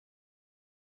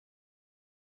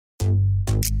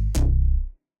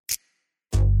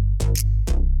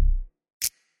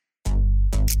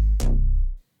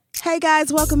Hey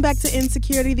guys, welcome back to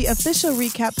Insecurity, the official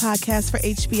recap podcast for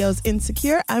HBO's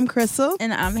Insecure. I'm Crystal.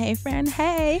 And I'm Hey Friend,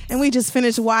 hey. And we just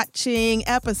finished watching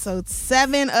episode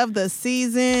 7 of the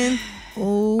season.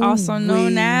 Ooh, also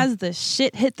known as The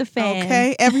Shit Hit the Fan.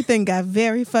 Okay, everything got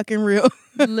very fucking real.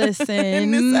 Listen.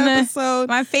 In this episode.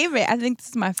 My favorite. I think this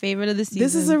is my favorite of the season.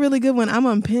 This is a really good one. I'm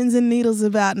on pins and needles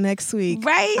about next week.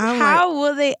 Right? How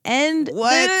will they end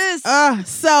this?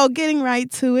 So getting right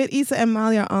to it, Issa and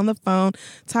Molly are on the phone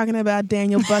talking about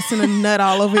Daniel busting a nut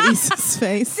all over Issa's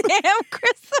face. Damn,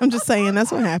 Crystal. I'm just saying,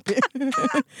 that's what happened.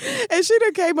 And she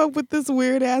done came up with this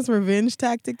weird-ass revenge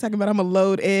tactic, talking about I'm going to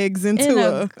load eggs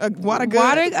into a water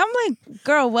gun. I'm like,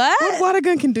 girl, what? What water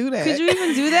gun can do that? Could you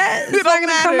even do that? It's It not don't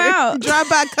going to come matter. out.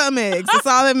 Drive-by cum eggs. That's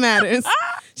all that matters.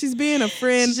 She's being a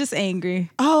friend. She's just angry.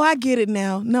 Oh, I get it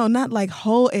now. No, not like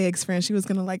whole eggs, friend. She was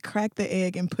going to like crack the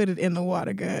egg and put it in the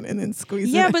water gun and then squeeze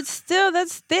it. Yeah, but still,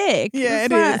 that's thick. Yeah,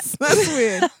 That's it is. That's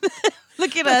weird.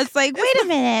 Look at us like, wait a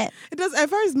minute. It does. At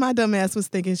first, my dumb ass was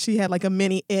thinking she had like a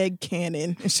mini egg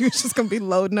cannon and she was just going to be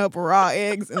loading up raw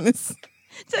eggs in this.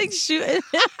 It's like shooting.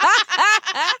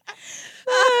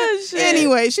 Shit.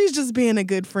 Anyway, she's just being a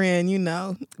good friend, you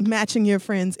know, matching your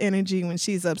friend's energy when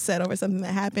she's upset over something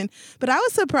that happened. But I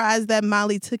was surprised that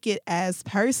Molly took it as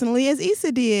personally as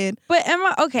Issa did. But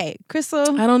okay,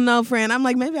 Crystal. I don't know, friend. I'm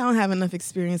like, maybe I don't have enough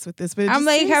experience with this. But I'm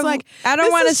like, I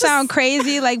don't want to sound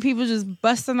crazy, like people just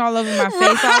busting all over my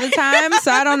face all the time.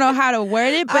 So I don't know how to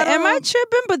word it. But am I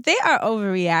tripping? But they are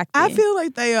overreacting. I feel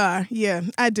like they are. Yeah,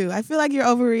 I do. I feel like you're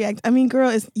overreacting. I mean,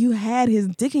 girl, you had his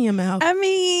dick in your mouth. I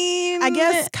mean, I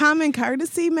guess common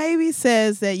courtesy maybe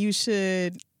says that you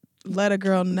should let a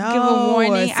girl know. Give a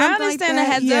warning. I like understand a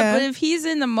heads up, but if he's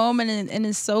in the moment and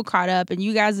is so caught up and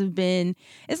you guys have been,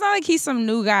 it's not like he's some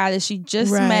new guy that she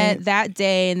just met that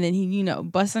day and then he,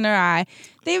 busting her eye.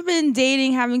 They've been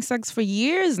dating, having sex for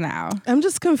years now. I'm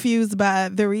just confused by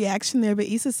the reaction there, but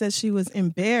Issa says she was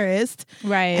embarrassed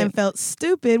and felt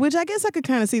stupid, which I guess I could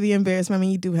kind of see the embarrassment. I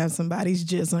mean, you do have somebody's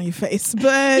jizz on your face,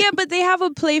 but... Yeah, but they have a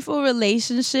playful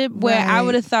relationship where I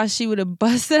would have thought she would have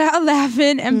busted out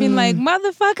laughing and been like,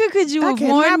 motherfucker, could you have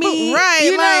warned me?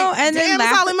 You know, and then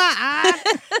laugh. It's all in my eye.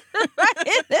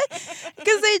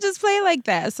 Because they just play like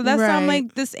that. So that's why I'm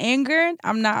like, this anger,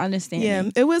 I'm not understanding.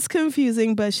 Yeah, it was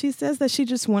confusing, but she says that she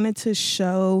just wanted to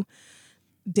show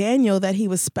Daniel that he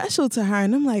was special to her.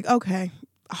 And I'm like, okay,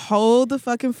 hold the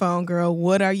fucking phone, girl.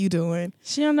 What are you doing?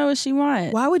 She don't know what she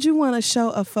wants. Why would you want to show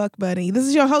a fuck buddy? This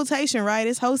is your rotation, right?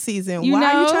 It's whole season. Why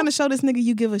are you trying to show this nigga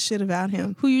you give a shit about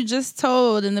him? Who you just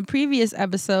told in the previous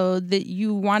episode that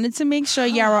you wanted to make sure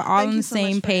y'all were all on the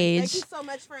same page. Thank you so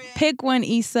much, friend. Pick one,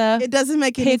 Issa. It doesn't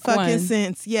make any fucking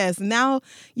sense. Yes. Now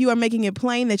you are making it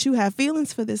plain that you have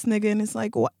feelings for this nigga. And it's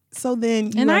like, what? So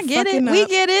then you I get it. We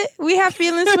get it. We have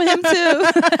feelings for him too.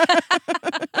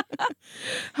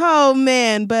 Oh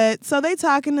man. But so they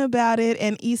talking about it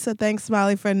and Issa thanks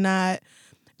Molly for not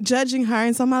judging her.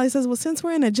 And so Molly says, well, since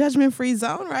we're in a judgment-free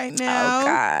zone right now. Oh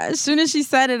God. As soon as she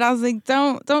said it, I was like,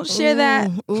 don't share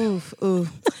that. Ooh.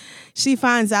 She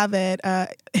finds out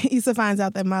that Issa finds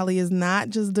out that Molly is not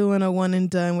just doing a one and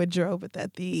done with Dro, but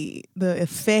that the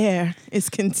affair is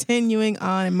continuing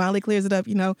on. And Molly clears it up.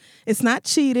 It's not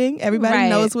cheating. Everybody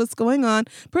knows what's going on.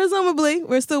 Presumably,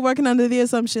 we're still working under the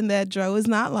assumption that Dro is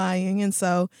not lying, and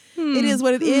so it is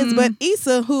what it is. But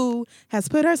Issa, who has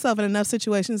put herself in enough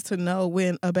situations to know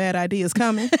when a bad idea is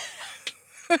coming.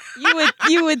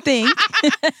 You would think.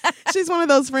 She's one of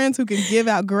those friends who can give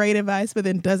out great advice but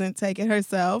then doesn't take it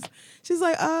herself. She's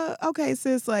like, okay,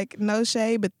 sis, like, no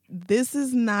shade, but this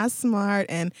is not smart.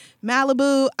 And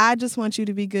Malibu, I just want you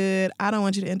to be good. I don't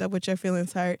want you to end up with your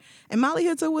feelings hurt. And Molly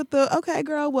hits her with the, okay,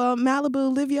 girl, well,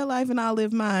 Malibu, live your life and I'll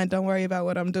live mine. Don't worry about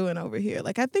what I'm doing over here.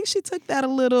 Like, I think she took that a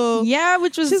little... Yeah,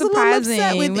 which was surprising.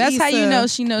 That's Issa. How you know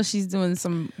she knows she's doing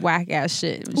some whack-ass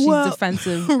shit. She's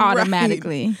defensive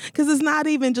automatically. Because it's not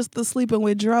even just the sleeping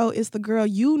with Dro. It's the girl,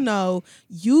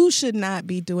 you should not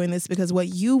be doing this because what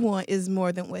you want is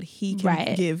more than what he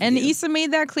can give and you. Issa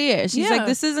made that clear. She's like,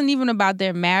 this isn't even about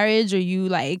their marriage or you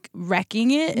like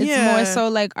wrecking it. It's more so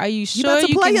like, are you sure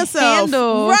you can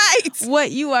handle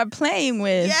what you are playing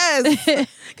with? Yes.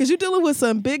 Because you're dealing with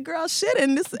some big girl shit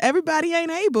and everybody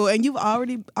ain't able. And you've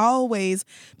always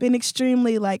been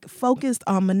extremely like focused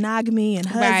on monogamy and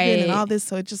husband and all this.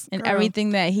 So it just... And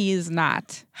everything that he is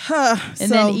not.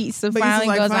 And then Issa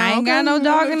finally goes, I ain't got no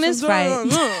dog in this fight.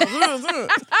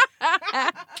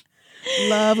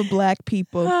 Love black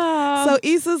people. So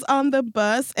Issa's on the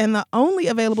bus, and the only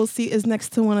available seat is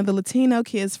next to one of the Latino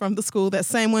kids from the school. That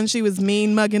same one she was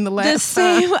mean mugging the last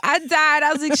time. I died.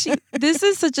 I was like, this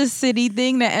is such a city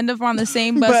thing to end up on the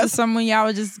same bus as someone y'all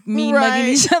were just mean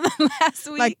mugging each other last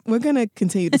week. Like, we're going to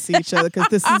continue to see each other because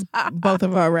this is both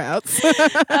of our routes.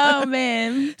 Oh,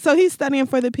 man. So he's studying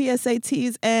for the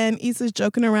PSATs, and Issa's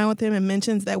joking around with him and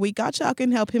mentions that we got y'all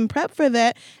can help him prep for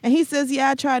that. And he says,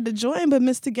 yeah, I tried to join, but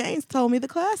Mr. Gaines told me the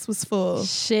class was full.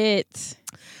 Shit.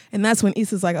 And that's when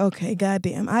Issa's like, okay,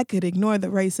 goddamn, I could ignore the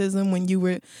racism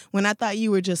when I thought you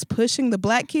were just pushing the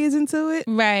black kids into it.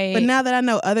 Right. But now that I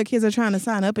know other kids are trying to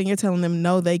sign up and you're telling them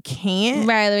no, they can't.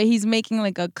 Right. He's making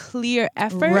like a clear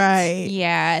effort. Right.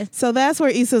 Yeah. So that's where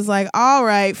Issa's like, all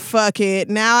right, fuck it.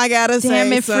 Now I gotta say something.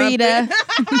 Damn it, Frida.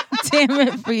 Damn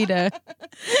it, Frida. But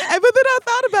then I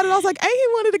thought about it. I was like, ain't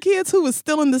he one of the kids who was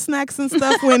stealing the snacks and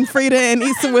stuff when Frida and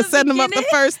Issa were setting them up the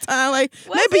first time? Like,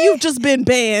 maybe you've just been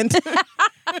banned.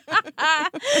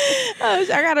 I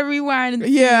gotta rewind.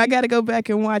 Yeah, I gotta go back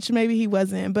and watch. Maybe he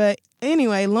wasn't. But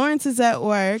anyway, Lawrence is at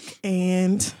work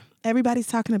and everybody's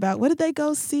talking about what did they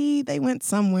go see? They went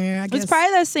somewhere. I guess it's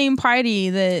probably that same party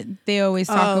that they always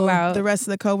talk about. The rest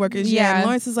of the coworkers. Yeah. And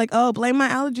Lawrence is like, oh, blame my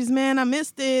allergies, man. I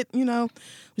missed it. You know,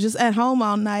 was just at home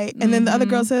all night. And then the other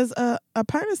girl says, a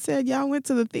partner said y'all went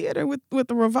to the theater with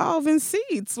the revolving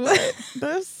seats. What?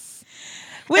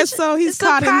 And so he's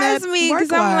caught in that me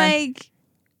because I'm like,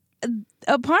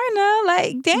 Aparna,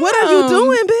 like, damn. What are you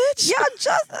doing, bitch? Y'all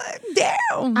just,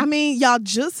 damn. I mean, y'all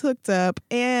just hooked up,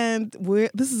 and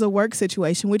this is a work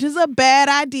situation, which is a bad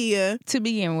idea. To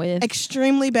begin with.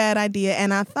 Extremely bad idea.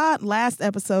 And I thought last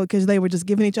episode, because they were just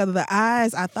giving each other the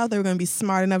eyes, I thought they were going to be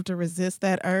smart enough to resist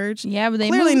that urge. Yeah, but they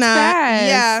clearly moved not. fast.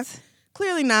 Yeah,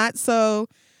 clearly not. So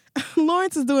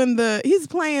Lawrence is he's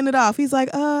playing it off. He's like,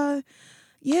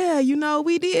 yeah, you know,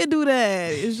 we did do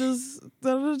that. It's just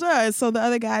So the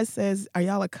other guy says, are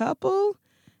y'all a couple?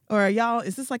 Or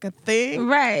is this like a thing?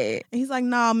 Right. And he's like,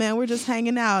 nah, man, we're just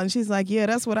hanging out. And she's like, yeah,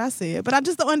 that's what I said. But I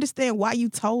just don't understand why you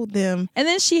told them. And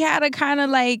then she had a kind of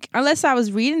like, unless I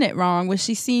was reading it wrong, but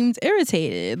she seemed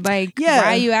irritated. Like,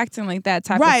 why are you acting like that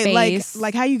type of face? Right,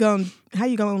 like how you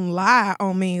gonna lie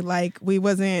on me like we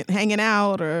wasn't hanging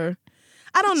out or...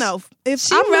 I don't know. If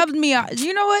she rubbed me off.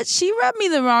 You know what? She rubbed me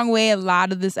the wrong way a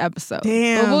lot of this episode.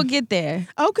 Damn. But we'll get there.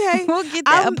 Okay. We'll get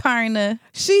there, Aparna.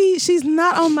 She's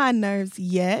not on my nerves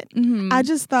yet. Mm-hmm. I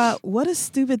just thought, what a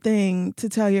stupid thing to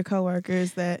tell your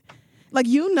coworkers that, like,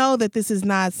 you know that this is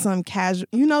not some casual,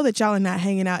 you know that y'all are not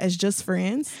hanging out as just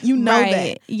friends. You know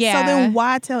that. Yeah. So then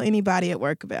why tell anybody at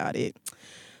work about it?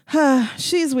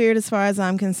 She's weird as far as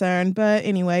I'm concerned. But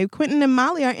anyway, Quentin and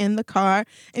Molly are in the car.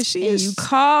 And you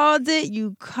called it.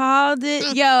 You called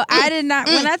it. Yo, I did not.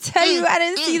 When I tell you I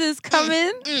didn't see this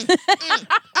coming,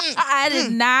 I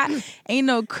did not. Ain't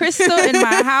no crystal in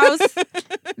my house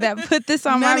that put this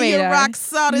on my radar. None of your rocks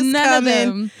saw this None coming. Of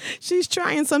them. She's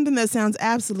trying something that sounds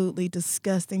absolutely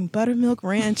disgusting. Buttermilk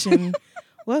ranch and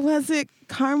what was it?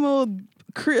 Caramel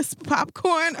crisp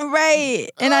popcorn. Right.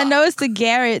 And I know it's the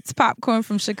Garrett's popcorn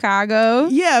from Chicago.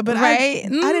 Yeah, but right? I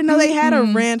didn't know they had a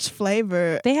ranch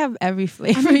flavor. They have every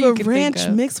flavor. I mean, but ranch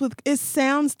mixed with, it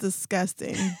sounds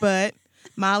disgusting, but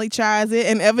Molly tries it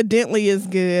and evidently is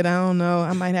good. I don't know.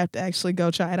 I might have to actually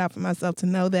go try it out for myself to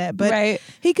know that. But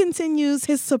he continues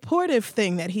his supportive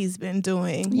thing that he's been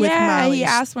doing with Molly. Yeah, he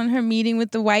asked when her meeting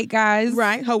with the white guys.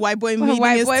 Right. Her white boy meeting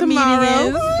is tomorrow.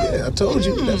 Yeah, I told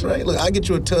you. That's right. Look, I'll get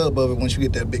you a tub of it once you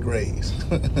get that big raise.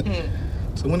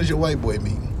 So when is your white boy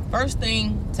meeting? First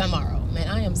thing tomorrow. Man,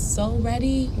 I am so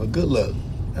ready. Well, good luck.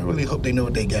 I really hope they know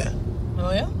what they got.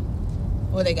 Oh, yeah?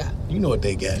 What they got? You know what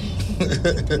they got.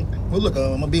 Well, look,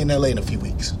 I'm going to be in L.A. in a few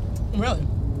weeks. Really?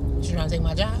 You trying to take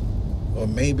my job? Or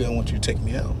maybe I want you to take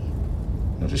me out.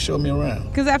 Just show me around.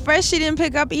 Because at first she didn't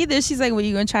pick up either. She's like, well,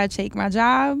 you going to try to take my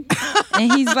job?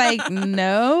 And he's like,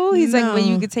 no. He's like, well,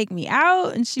 you could take me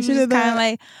out. And she was kind of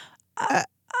like,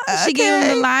 she gave him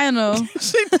the Lionel.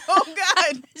 Oh,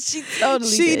 God. She totally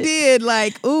She did.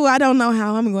 Like, ooh, I don't know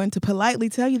how I'm going to politely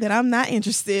tell you that I'm not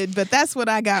interested, but that's what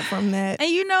I got from that. And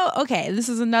you know, okay, this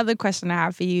is another question I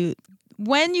have for you.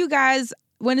 When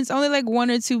it's only like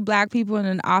one or two black people in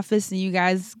an office and you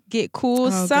guys get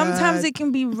cool, sometimes it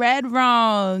can be read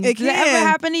wrong. Does that ever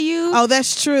happen to you? Oh,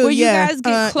 that's true. Where you guys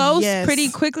get close pretty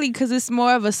quickly because it's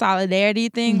more of a solidarity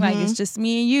thing. Like, it's just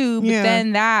me and you. But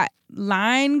then that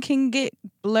line can get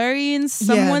blurry in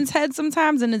someone's head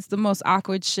sometimes, and it's the most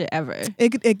awkward shit ever.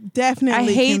 It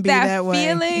definitely I hate can be that way.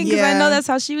 feeling because I know that's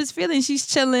how she was feeling. She's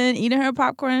chilling, eating her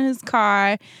popcorn in his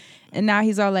car, and now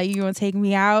he's all like, you gonna take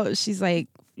me out? She's like,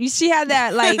 she had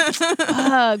that like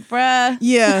hug, bruh.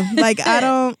 Yeah, like I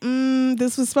don't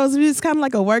this was supposed to be just kind of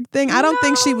like a work thing. I don't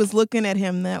think she was looking at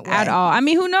him that way at all. I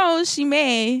mean, who knows? She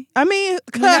may. I mean,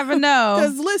 you never know.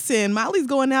 Because listen, Molly's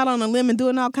going out on a limb and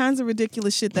doing all kinds of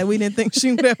ridiculous shit that we didn't think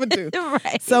she would ever do.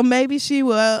 Right. So maybe she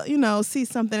will, see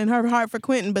something in her heart for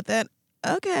Quentin, but that.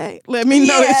 Okay, let me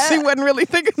know if she wasn't really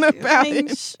thinking about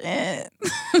it. Shit.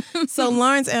 So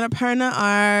Lawrence and Aparna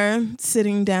are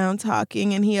sitting down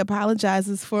talking, and he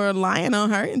apologizes for lying on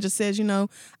her and just says,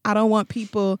 I don't want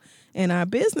people in our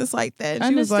business like that.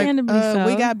 She was like,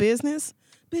 we got business?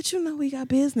 Bitch, we got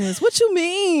business. What you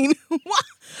mean?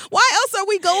 Why else are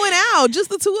we going out? Just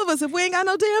the two of us if we ain't got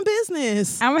no damn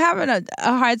business. I'm having a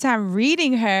hard time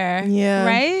reading her. Yeah.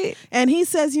 Right? And he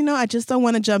says, I just don't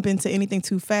want to jump into anything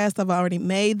too fast. I've already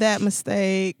made that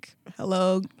mistake.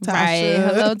 Hello, Tasha.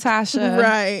 Right. Hello, Tasha.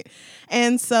 Right.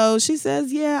 And so she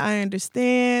says, yeah, I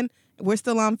understand. We're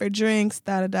still on for drinks,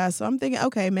 da-da-da. So I'm thinking,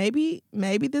 okay, maybe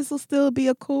this will still be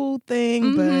a cool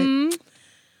thing, but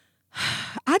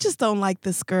I just don't like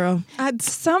this girl. I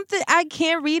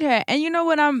can't read her. And you know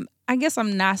what? I guess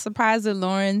I'm not surprised that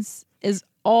Lawrence is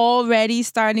already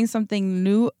starting something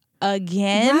new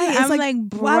again. Right. I'm like,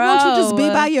 bro, why won't you just be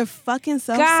by your fucking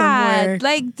self somewhere?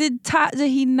 Like, did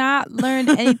he not learn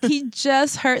anything? He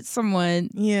just hurt someone.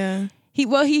 Yeah. He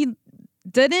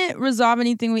didn't resolve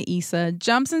anything with Issa,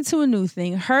 jumps into a new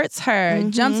thing, hurts her,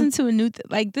 jumps into a new thing.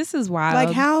 Like, this is wild.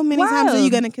 Like, how many times are you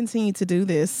going to continue to do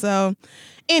this? So,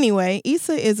 anyway,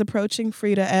 Issa is approaching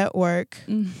Frida at work.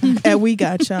 And we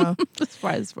got y'all. This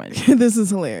part is funny. This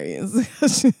is hilarious.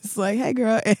 She's like, hey,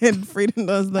 girl. And Frida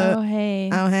does the, oh, hey.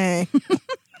 Oh, hey.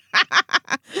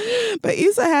 But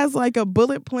Issa has like a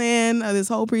bullet plan of this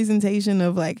whole presentation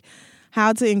of like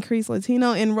how to increase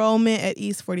Latino enrollment at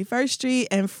East 41st Street.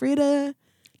 And Frida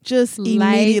just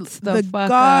immediately, the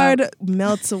guard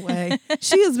melts away.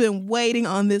 She has been waiting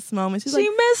on this moment. She's she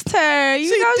missed her.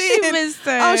 She missed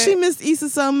her. Oh, she missed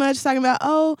Issa so much, talking about,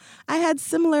 I had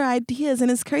similar ideas. And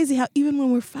it's crazy how even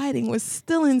when we're fighting, we're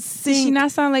still in sync. Does she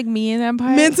not sound like me in that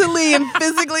part? Mentally and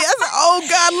physically. I said, oh,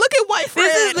 God, look at White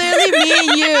Friend. This is literally me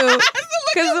and you.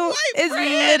 Because it's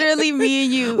literally me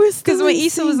and you. Because when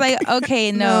Issa was like,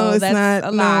 okay, no that's not,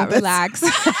 a lot. No, relax.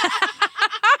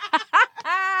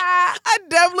 I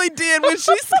definitely did when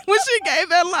she gave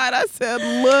that line. I said,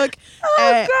 "Look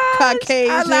at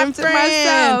Caucasian I laughed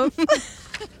friend." At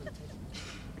myself.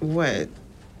 What?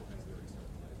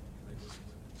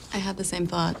 I had the same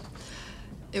thought.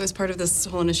 It was part of this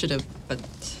whole initiative, but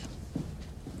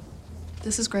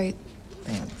this is great.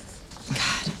 Thanks.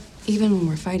 God, even when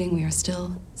we're fighting, we are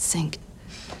still synced.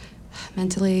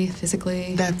 Mentally,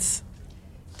 physically. That's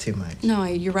too much. No,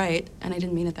 you're right, and I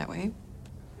didn't mean it that way.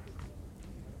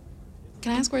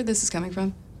 Can I ask where this is coming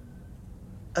from?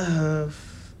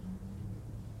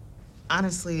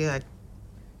 Honestly, I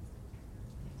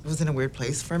was in a weird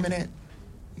place for a minute,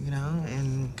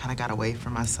 and kind of got away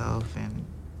from myself and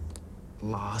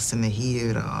lost in the heat of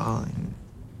it all. And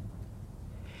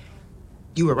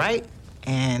you were right,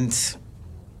 and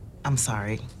I'm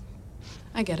sorry.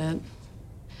 I get it.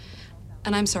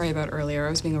 And I'm sorry about earlier. I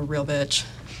was being a real bitch.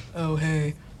 Oh,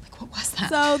 hey. What was that?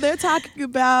 So they're talking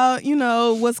about,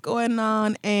 what's going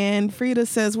on. And Frida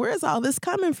says, where's all this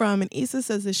coming from? And Issa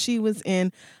says that she was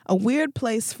in a weird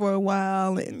place for a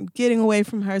while and getting away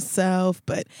from herself.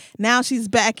 But now she's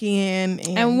back in.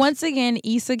 And once again,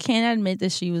 Issa can't admit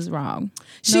that she was wrong.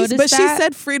 She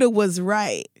said Frida was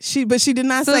right. But she did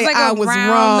not say like I was wrong.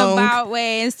 Roundabout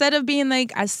way. Instead of being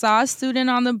like, I saw a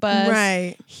student on the bus.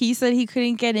 Right. He said he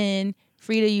couldn't get in.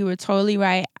 Frida, you were totally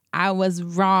right. I was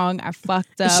wrong. I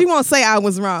fucked up. She won't say I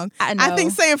was wrong. I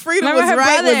think saying Frida was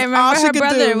right was all she could do. Her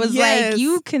brother was like,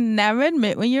 you can never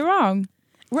admit when you're wrong.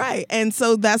 Right. And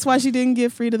so that's why she didn't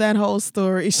give Frida that whole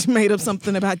story. She made up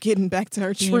something about getting back to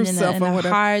her true self or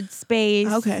whatever. Hard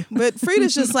space. Okay. But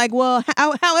Frida's just like, well,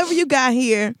 however you got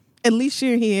here, at least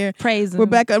you're here. Praise him. We're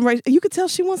back on. You could tell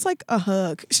she wants like a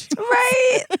hug.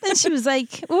 Right. And she was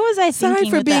like, what was I thinking? Sorry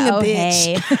for being a bitch.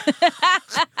 Hey.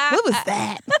 What was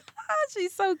that?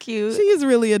 She's so cute. She is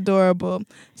really adorable.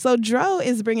 So Dro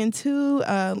is bringing two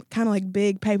kind of like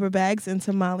big paper bags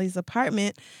into Molly's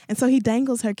apartment. And so he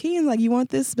dangles her key and like, you want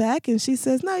this back? And she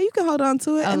says, no, you can hold on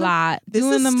to it. A lot. This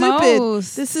Doing is the stupid.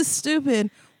 most. This is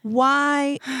stupid.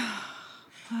 Why?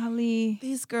 Molly.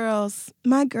 These girls,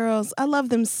 my girls, I love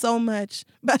them so much.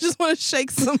 But I just want to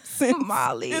shake some sense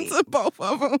Molly into both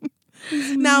of them.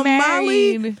 Now,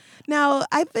 Molly,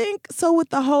 I think, so with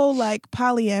the whole like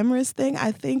polyamorous thing,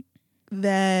 I think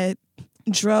that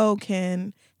Dro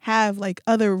can have like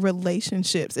other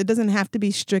relationships. It doesn't have to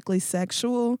be strictly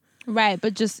sexual. Right,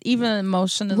 but just even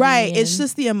emotionally. Right, it's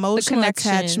just the emotional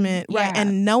connection. attachment, right, Yeah.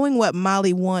 and knowing what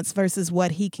Molly wants versus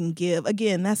what he can give.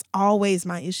 Again, that's always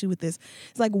my issue with this.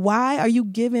 It's like, why are you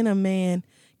giving a man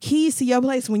keys to your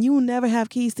place when you will never have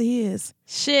keys to his?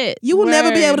 Shit. You will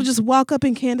never be able to just walk up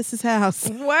in Candace's house.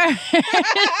 Word.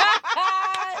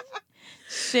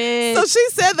 Shit. So she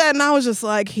said that, and I was just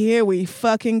like, here we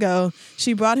fucking go.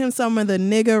 She brought him some of the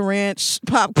nigga ranch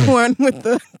popcorn with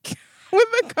the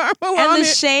caramel on and the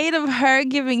it. shade of her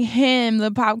giving him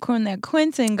the popcorn that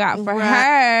Quentin got for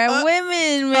Right. her.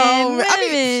 Women, man. man. I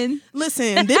Women. mean,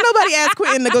 listen, didn't nobody ask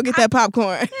Quentin to go get that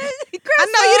popcorn? I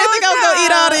know you didn't think I was going to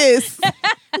eat all this.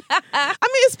 I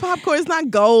mean, it's popcorn. It's not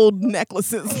gold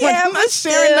necklaces. Like, Yeah, I'm not but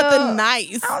sharing still. nothing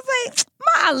nice. I was like,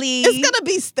 Molly. It's going to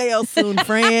be stale soon,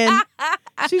 friend.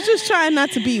 She's just trying not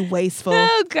to be wasteful.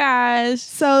 Oh, gosh.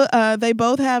 So they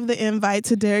both have the invite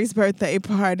to Derek's birthday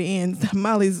party, and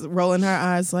Molly's rolling her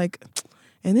eyes like,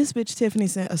 and this bitch Tiffany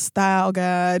sent a style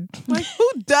guide. Like,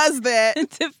 who does that?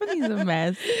 Tiffany's a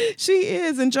mess. She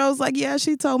is. And Joe's like, yeah,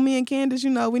 she told me and Candace,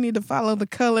 we need to follow the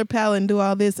color palette and do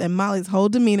all this. And Molly's whole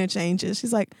demeanor changes.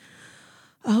 She's like,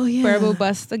 oh, yeah. Bubble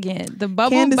bust again. The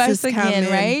bubble Candace bust is again,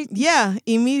 coming. right? Yeah,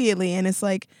 immediately. And it's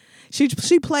like, she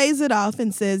plays it off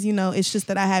and says, it's just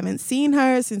that I haven't seen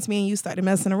her since me and you started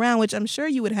messing around, which I'm sure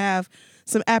you would have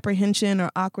some apprehension or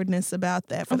awkwardness about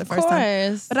that for the first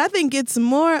time. But I think it's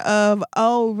more of,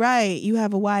 oh, right, you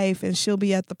have a wife and she'll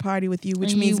be at the party with you,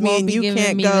 which means me and you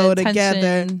can't go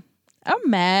together. A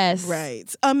mess.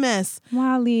 Right. A mess.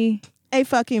 Molly. A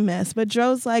fucking mess. But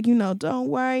Joe's like, don't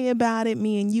worry about it.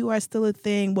 Me and you are still a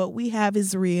thing. What we have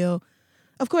is real.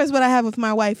 Of course, what I have with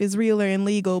my wife is realer and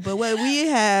legal, but what we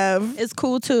have is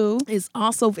cool too. Is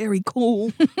also very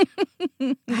cool.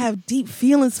 I have deep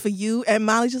feelings for you. And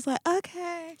Molly's just like,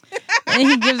 okay. And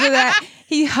he gives her that,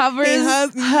 he hovers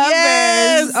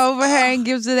yes. over her and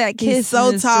gives her that kiss. He's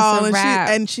so tall,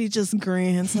 and she just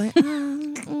grins like,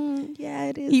 yeah,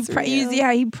 it is. You see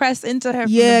how he pressed into her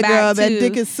from the back, girl, too. that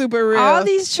dick is super real. All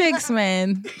these tricks,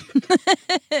 man.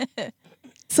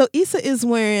 So Issa is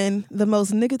wearing the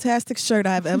most niggatastic shirt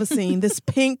I've ever seen. This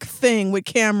pink thing with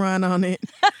Cameron on it.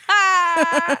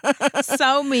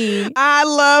 So mean. I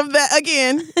love that.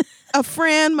 Again, a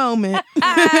friend moment.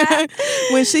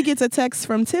 When she gets a text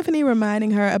from Tiffany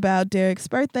reminding her about Derek's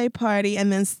birthday party,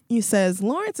 and then he says,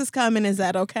 Lawrence is coming, is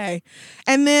that okay?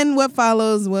 And then what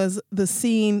follows was the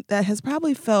scene that has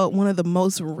probably felt one of the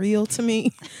most real to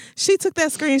me. She took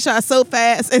that screenshot so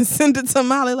fast and sent it to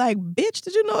Molly like, bitch,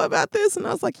 did you know about this? And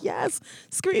I was like, yes,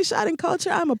 screenshotting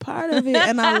culture, I'm a part of it,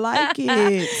 and I like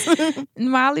it.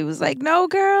 Molly was like, no,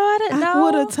 girl, I didn't know. I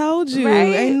would have told you.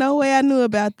 Right? Ain't no way I knew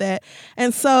about that.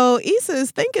 And so Issa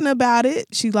is thinking about it.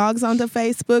 She logs onto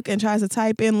Facebook and tries to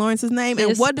type in Lawrence's name.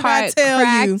 And what did I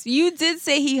tell you? You did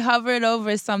say he hovered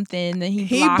over something and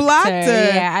he blocked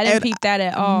her. Yeah, I didn't peep that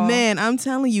at all. Man, I'm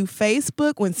telling you,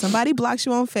 Facebook, when somebody blocks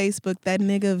you on Facebook, that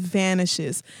nigga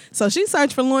vanishes. So she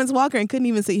searched for Lawrence Walker and couldn't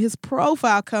even see his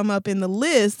profile come up in the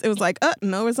list. It was like,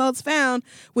 no results found,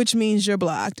 which means you're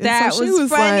blocked. And that so she was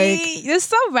funny. Like, they're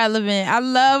so relevant. I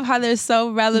love how they're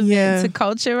so relevant to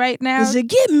culture right now. Because you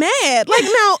get mad. Like,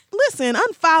 now, listen,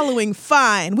 unfollowing,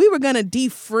 fine. We were going to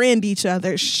defriend each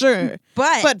other, sure.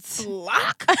 But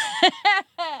block?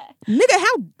 Nigga,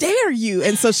 how dare you?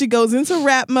 And so she goes into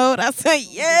rap mode. I say,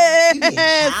 yes. You being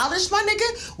childish, my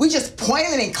nigga? We just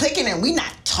pointing and clicking and we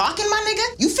not talking, my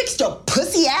nigga? You fixed your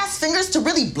pussy ass fingers to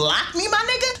really block me, my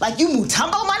nigga? Like you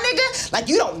Mutombo, my nigga? Like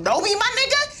you don't know me, my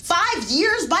nigga? 5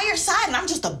 years by your side and I'm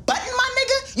just a button, my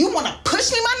nigga? You wanna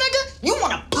push me, my nigga? You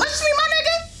wanna push me, my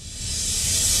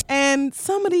nigga? And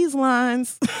some of these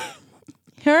lines...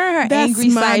 Her angry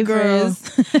ciphers.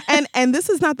 and this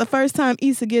is not the first time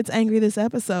Issa gets angry this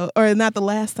episode, or not the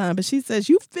last time, but she says,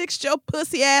 you fixed your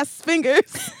pussy ass fingers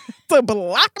to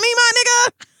block me, my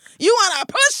nigga? You wanna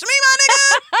push me, my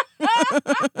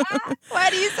nigga? Why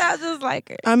do you sound just like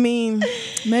her? I mean,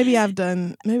 maybe I've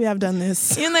done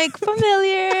this. You're like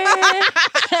familiar.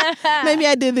 Maybe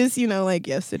I did this, like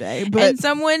yesterday. But and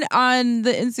someone on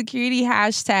the insecurity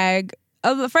hashtag,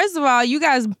 first of all, you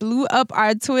guys blew up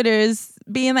our Twitters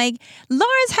being like,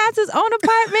 Lawrence has his own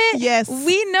apartment. Yes.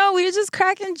 We know. We were just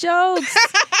cracking jokes.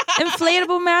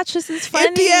 Inflatable mattresses, funny.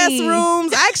 Empty ass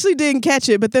rooms. I actually didn't catch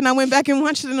it, but then I went back and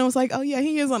watched it and I was like, oh yeah,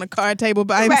 he is on a card table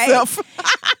by himself.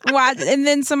 And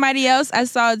then somebody else, I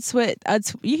saw a tweet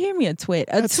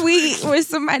where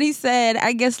somebody said,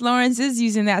 I guess Lawrence is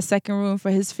using that second room for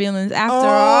his feelings after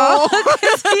all.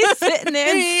 Because he's sitting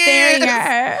there and staring at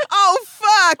her. Oh, fuck.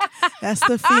 fuck. That's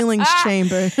the feelings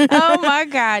chamber. Oh my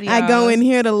God, y'all. I go in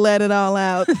here to let it all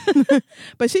out.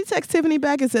 But she texts Tiffany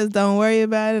back and says, don't worry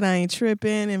about it. I ain't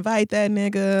tripping. Invite that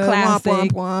nigga. Classic. Womp,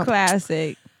 womp, womp.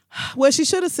 Classic. What she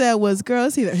should have said was, girl,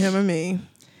 it's either him or me.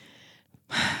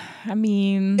 I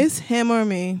mean, It's him or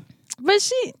me. but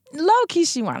she low key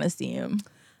she want to see him.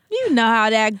 You know how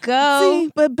that go.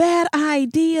 See, but bad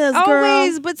ideas, girl.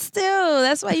 Always, but still,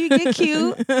 that's why you get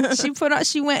cute.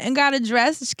 She went and got a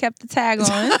dress. She kept the tag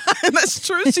on. That's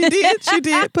true. She did. She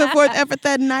did put forth effort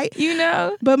that night. You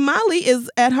know. But Molly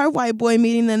is at her white boy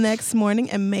meeting the next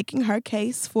morning and making her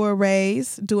case for a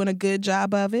raise, doing a good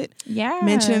job of it. Yeah.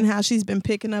 Mentioning how she's been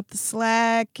picking up the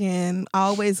slack and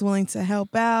always willing to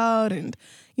help out and,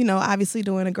 you know, obviously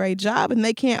doing a great job. And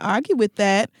they can't argue with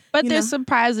that. But they're know.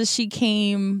 surprised that she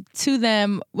came to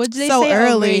them. What did they So say?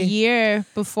 early. Over a year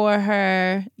before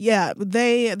her. Yeah,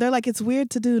 they're like, it's weird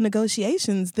to do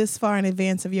negotiations this far in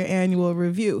advance of your annual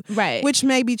review. Right. Which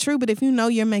may be true, but if you know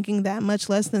you're making that much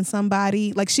less than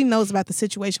somebody, like she knows about the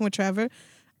situation with Trevor,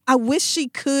 I wish she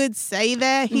could say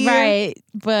that here. Right.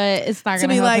 But it's not To going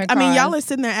to be help like, her I mean, y'all cause. are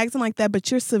sitting there acting like that, but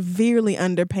you're severely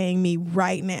underpaying me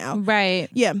right now. Right.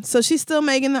 Yeah, so she's still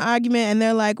making the argument, and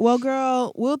they're like, well,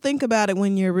 girl, we'll think about it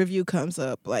when your review comes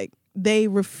up. Like, they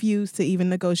refuse to even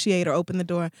negotiate or open the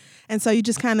door. And so you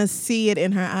just kind of see it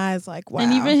in her eyes like, wow.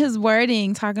 And even his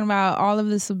wording, talking about all of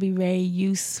this will be very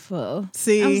useful.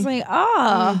 See? I was like,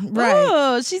 oh, right.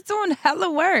 oh, she's doing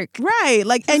hella work. Right,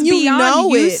 like, It's and you beyond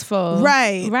know useful. it.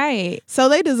 Right. Right. So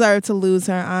they deserve to lose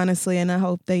her, honestly, and I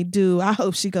hope they do. I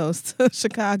hope she goes to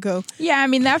Chicago. Yeah, I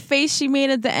mean, that face she made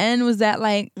at the end was that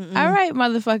like, all right,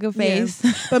 motherfucker face.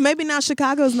 Yeah. But maybe now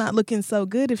Chicago's not looking so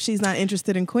good if she's not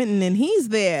interested in Quentin and he's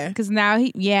there. Because now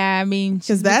I mean,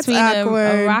 she's That's between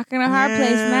awkward. a rock and a hard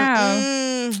place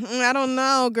now. I don't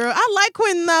know, girl. I like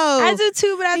Quentin though. I do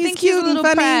too, but I He's think he's a cute and little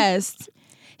funny. pressed.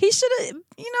 He should have,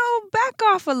 back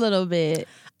off a little bit.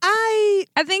 I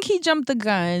think he jumped the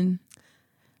gun.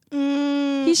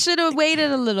 He should have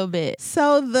waited a little bit.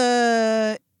 So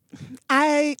You're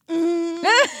like,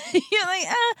 I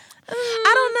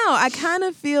don't know. I kind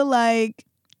of feel like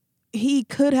he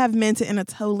could have meant it in a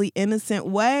totally innocent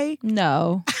way.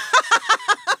 no.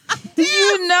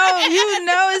 you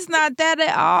know it's not that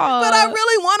at all. But I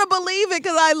really want to believe it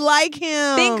because I like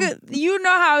him. You know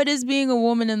how it is being a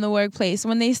woman in the workplace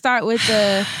when they start with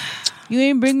the you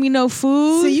ain't bring me no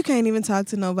food. See, you can't even talk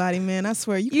to nobody, man. I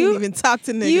swear, you can't even talk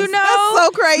to niggas. You know, that's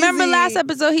so crazy. Remember last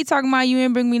episode he talking about you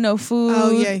ain't bring me no food.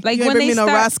 Oh yeah, like you ain't when bring they me no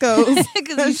start Roscoe's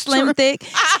because you slim thick.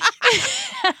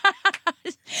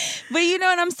 But you know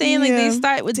what I'm saying? Like they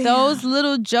start with those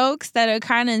little jokes that are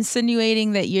kind of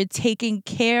insinuating that you're taking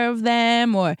care of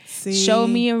them or show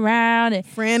me around. And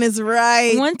Fran is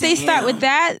right. once they start with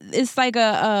that, it's like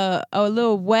a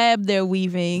little web they're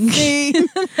weaving. See?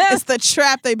 It's the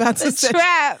trap they about to set.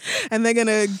 Trap. And they're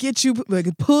gonna get you, like,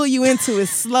 pull you into it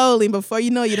slowly. Before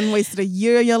you know, you done wasted a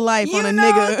year of your life on a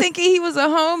nigga. Thinking he was a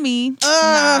homie.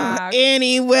 Nah.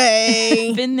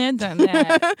 Anyway. Been there, done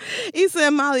that. Issa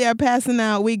and Molly are passing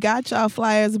out. We got y'all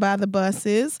flyers by the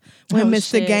buses. When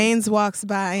Mr. Shit. Gaines walks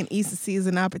by and Issa sees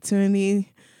an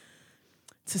opportunity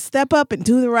to step up and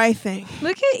do the right thing.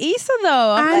 Look at Issa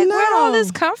though. I'm I like, where'd all know.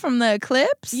 this come from? The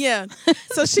eclipse? Yeah.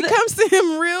 So she comes to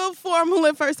him real formal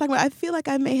at first, talking about, I feel like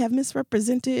I may have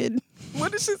misrepresented,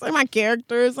 what did she say, my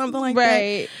character or something like that.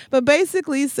 Right. But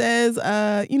basically says,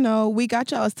 we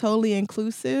got y'all as totally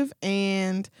inclusive,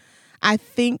 and I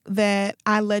think that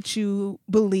I let you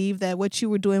believe that what you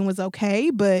were doing was okay,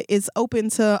 but it's open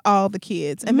to all the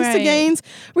kids. And Mr. Right. Gaines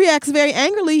reacts very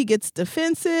angrily. He gets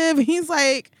defensive. He's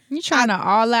like, You trying to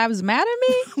all lives matter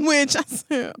me? which I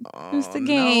said, Mr.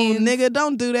 Gaines. no, nigga,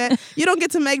 don't do that. You don't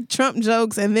get to make Trump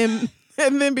jokes and then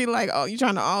be like, oh, you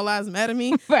trying to all lives matter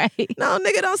me? Right. No,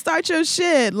 nigga, don't start your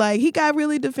shit. Like, he got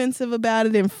really defensive about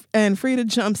it, and Frida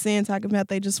jumps in talking about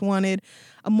they just wanted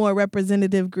a more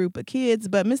representative group of kids.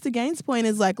 But Mr. Gaines' point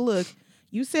is like, look,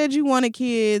 you said you wanted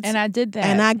kids. And I did that.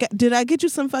 And did I get you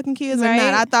some fucking kids or Right.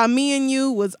 not? I thought me and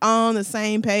you was on the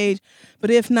same page. But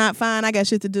if not, fine, I got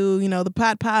shit to do. You know, the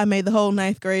pot pie made the whole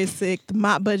 9th grade sick. The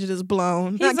mop budget is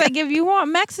blown. He's like, if you want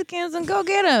Mexicans, then go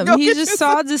get them. Go He's get just you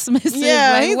so dismissive.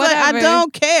 Yeah, like, he's whatever. like, I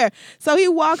don't care. So he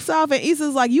walks off, and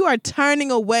Issa's like, you are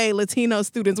turning away Latino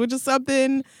students, which is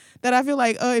something that I feel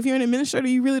like, if you're an administrator,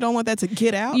 you really don't want that to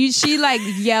get out. She like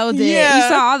yelled it. Yeah. You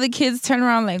saw all the kids turn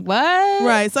around like, what?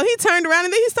 Right. So he turned around,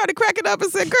 and then he started cracking up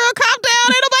and said, girl, calm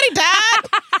down. Ain't nobody died.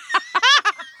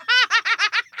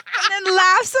 And then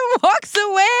laughs and walks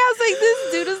away. I was like,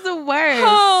 this dude is the worst.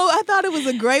 Oh, I thought it was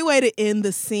a great way to end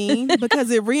the scene because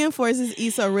it reinforces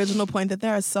Issa's original point that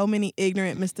there are so many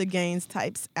ignorant Mr. Gaines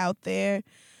types out there.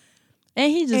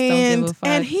 And he just don't give a fuck.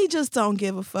 And he just don't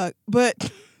give a fuck.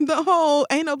 But the whole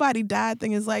ain't nobody died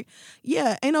thing is like,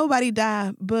 yeah, ain't nobody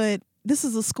died, but this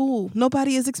is a school.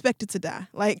 Nobody is expected to die.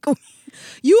 Like,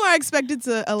 you are expected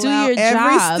to allow Do your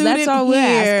every job. student That's all we're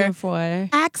here asking for.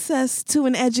 access to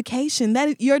an education.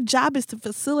 That your job is to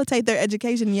facilitate their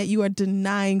education, yet you are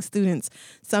denying students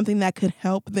something that could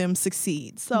help them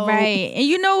succeed. So right. And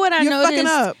you know what I you're noticed? fucking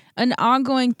up. An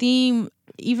ongoing theme,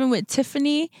 even with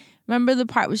Tiffany. Remember the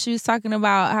part where she was talking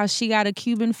about how she got a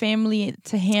Cuban family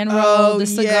to hand roll the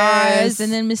cigars, yes.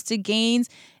 and then Mr. Gaines.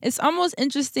 It's almost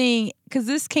interesting because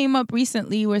this came up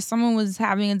recently where someone was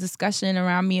having a discussion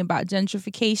around me about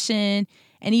gentrification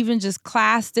and even just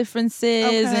class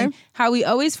differences and how we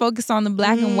always focus on the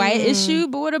black and white issue,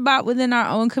 but what about within our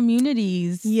own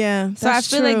communities? Yeah, So I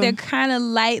feel like they're kind of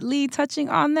lightly touching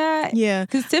on that. Yeah.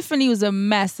 Because Tiffany was a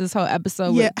mess this whole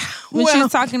episode. Yeah. When she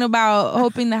was talking about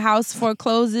hoping the house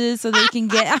forecloses so they can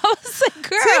get... I was like,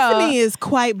 girl. Tiffany is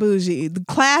quite bougie. The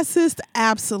classist,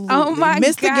 absolutely. Oh my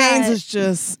Mr. God. Gaines is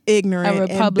just ignorant A and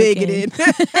Republican. bigoted.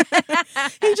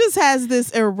 He just has this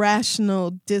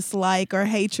irrational dislike or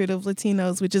hatred of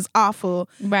Latinos, which is awful.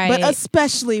 Right. But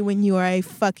especially when you are a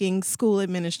fucking school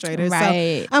administrator.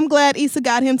 Right. So I'm glad Issa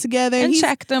got him together. And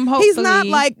checked him, He's not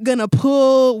hopefully. like gonna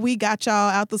pull, we got y'all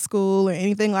out the school or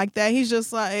anything like that. He's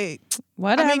just like,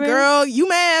 Whatever. I mean, girl, you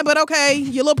mad, but okay.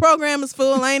 Your little program is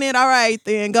full, ain't it? All right,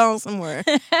 then go on somewhere.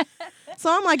 So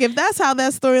I'm like, if that's how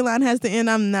that storyline has to end,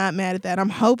 I'm not mad at that. I'm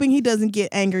hoping he doesn't get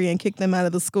angry and kick them out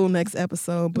of the school next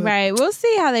episode. But Right. We'll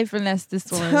see how they finesse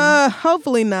this one.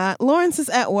 hopefully not. Lawrence is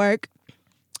at work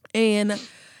and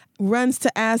runs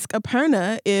to ask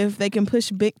Aparna if they can push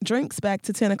big drinks back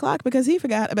to 10 o'clock because he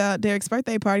forgot about Derek's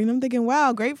birthday party. And I'm thinking,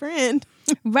 wow, great friend.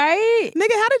 Right?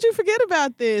 Nigga, how did you forget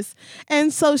about this?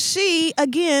 And so she,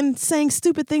 again, saying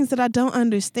stupid things that I don't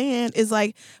understand, is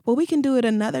like, well, we can do it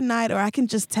another night or I can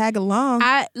just tag along.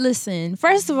 Listen,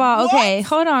 first of all, okay,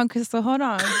 hold on, Crystal, hold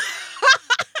on.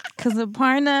 Because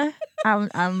Aparna,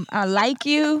 I like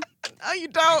you. No, you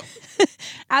don't.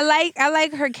 I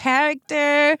like her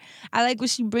character. I like what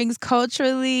she brings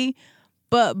culturally.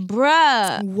 But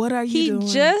bruh, What are you doing?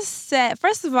 he just said,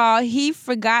 first of all, he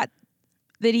forgot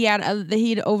that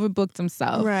he'd overbooked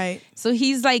himself. Right. So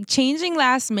he's like changing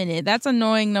last minute. That's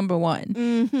annoying, number one.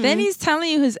 Mm-hmm. Then he's telling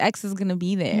you his ex is gonna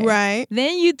be there. Right.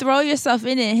 Then you throw yourself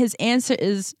in it. His answer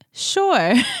is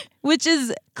sure, which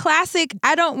is classic.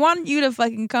 I don't want you to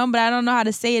fucking come, but I don't know how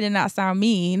to say it and not sound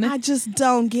mean. I just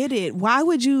don't get it. Why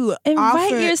would you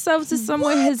Invite offer yourself to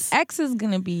somewhere What? his ex is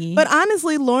gonna be. But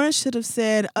honestly, Lawrence should have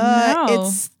said,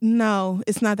 it's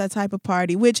not that type of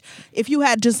party. Which, if you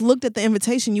had just looked at the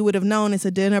invitation, you would have known it's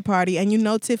a dinner party. And you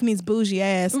know Tiffany's bougie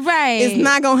ass Right. is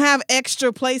not going to have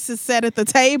extra places set at the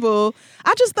table.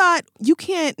 I just thought,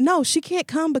 she can't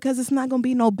come because it's not going to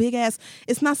be no big ass,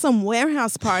 it's not some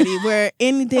warehouse party where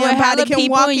any damn body can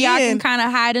people walk and y'all in. can kind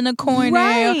of hide in a corner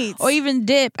Right. or even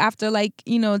dip after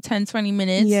 10, 20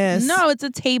 minutes. Yes. No, it's a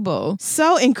table.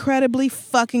 So incredibly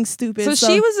fucking stupid. So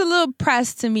she was a little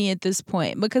pressed to me at this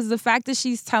point because the fact that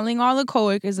she's telling all the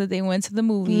coworkers that they went to the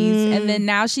movies and then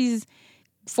now she's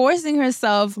forcing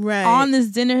herself on this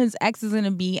dinner his ex is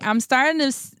gonna be. I'm starting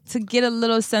to get a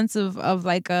little sense of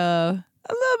like a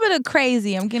little bit of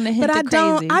crazy. I'm getting a hint of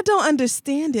crazy. I don't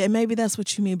understand it. Maybe that's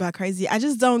what you mean by crazy. I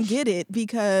just don't get it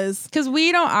because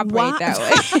we don't operate that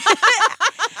way.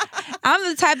 I'm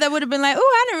the type that would have been like, "Ooh,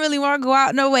 I didn't really want to go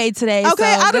out no way today." Okay, so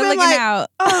I'd have good been looking like, out.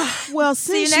 Well,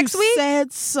 See you since next week?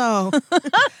 said so,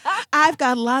 I've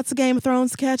got lots of Game of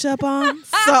Thrones to catch up on.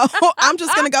 So I'm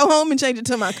just gonna go home and change it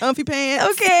to my comfy pants.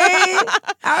 Okay,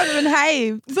 I would have been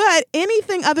hyped. But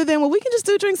anything other than, well, we can just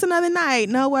do drinks another night.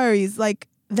 No worries. Like,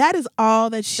 that is all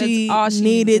that she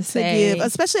needed to give,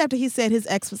 especially after he said his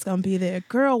ex was going to be there.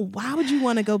 Girl, why would you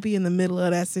want to go be in the middle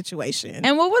of that situation?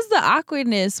 And what was the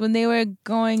awkwardness when they were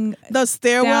going the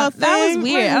stairwell down? thing? That was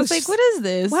weird. I was like, what is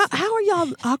this? Well, how are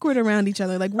y'all awkward around each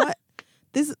other? Like, what?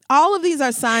 All of these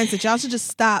are signs that y'all should just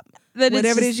stop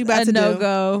whatever it is you about to do.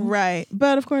 No-go. Right.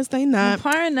 But of course they not.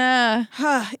 Aparna.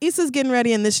 Issa's getting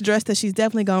ready in this dress that she's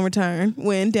definitely going to return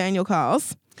when Daniel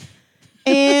calls.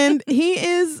 And he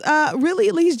is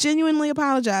he's genuinely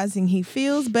apologizing. He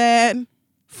feels bad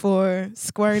for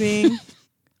squirting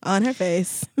on her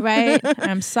face. Right.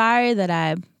 I'm sorry that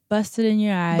I busted in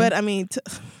your eye. But I mean,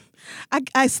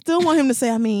 I still want him to say,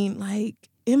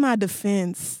 in my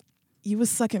defense, you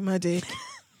was sucking my dick.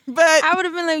 But I would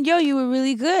have been like, yo, you were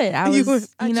really good. I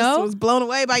just was blown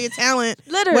away by your talent.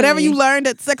 Literally. Whatever you learned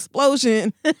at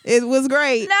Sexplosion, it was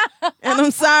great. No. And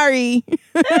I'm sorry.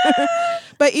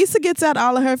 But Issa gets out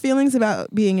all of her feelings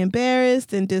about being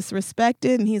embarrassed and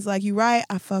disrespected. And he's like, "You're right.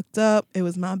 I fucked up. It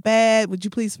was my bad. Would you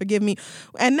please forgive me?"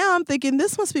 And now I'm thinking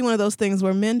this must be one of those things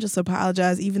where men just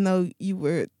apologize even though you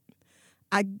were,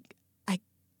 I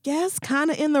guess, kind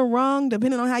of in the wrong,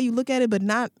 depending on how you look at it, but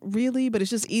not really. But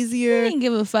it's just easier. He didn't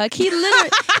give a fuck. He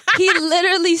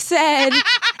literally said,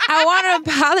 "I want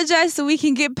to apologize so we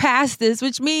can get past this,"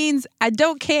 which means I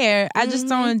don't care. I just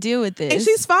don't want to deal with this. And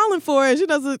she's falling for it. She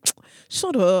doesn't.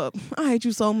 Shut up. I hate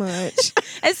you so much.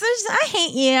 As soon as I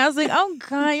hate you, I was like, "Oh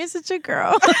God, you're such a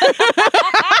girl."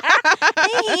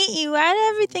 I hate you. Why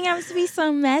did everything have to be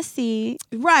so messy?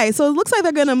 Right. So it looks like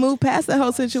they're going to move past that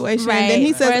whole situation. Right. And then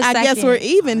he says, "I guess we're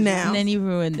even now." And then he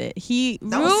ruined it. He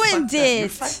That was ruined fucked up. You're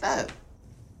it. fucked up.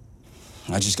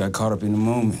 I just got caught up in the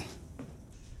moment.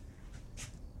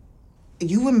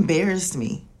 You embarrassed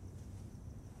me.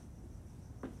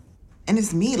 And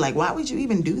it's me. Like, why would you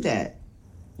even do that?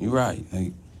 You're right.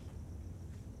 Like,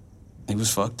 it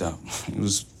was fucked up. It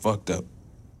was fucked up.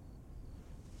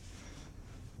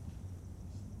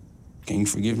 Can you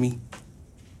forgive me?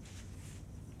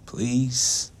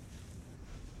 Please?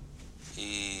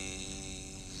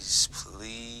 Please,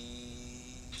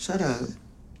 please. Shut up.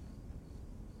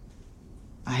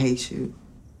 I hate you.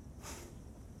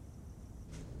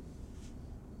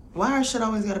 Why our shit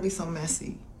always gotta be so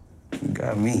messy? You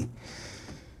got me.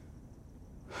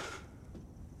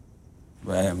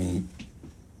 But I mean,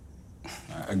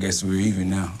 I guess we're even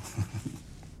now.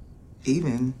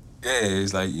 Even? Yeah,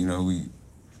 it's like, you know,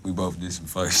 we both did some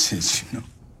fuck shit, you know.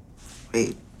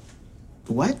 Wait,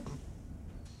 what?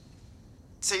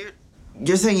 So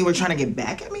you're saying you were trying to get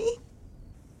back at me?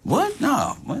 What?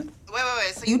 No, what?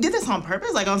 Wait. So you did this on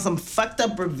purpose? Like on some fucked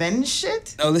up revenge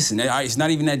shit? No, listen, it's not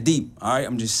even that deep, all right?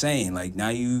 I'm just saying, like, now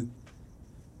you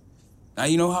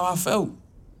know how I felt.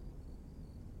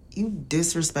 You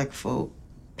disrespectful,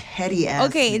 petty ass.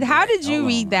 Okay, nigga. how did you Hold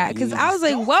read on, that? Because I was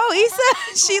like, whoa,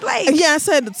 Issa, she like... Yeah, I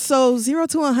said, so 0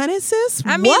 to 100, sis?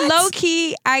 I mean, What? low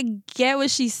key, I get what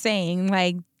she's saying.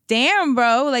 Like, damn,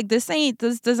 bro, like this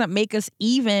doesn't make us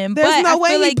even. There's but no I way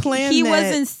feel he like planned he that.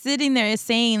 wasn't sitting there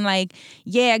saying like,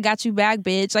 "Yeah, I got you back,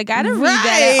 bitch." Like I didn't read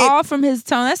that Right. at all from his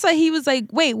tone. That's why he was like,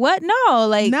 "Wait, what? No,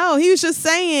 like, No, he was just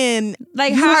saying,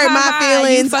 like you ha, hurt ha, my ha,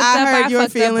 feelings, you fucked I up, hurt your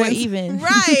fucked up, we're feelings. even."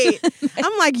 Right.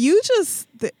 I'm like, you just,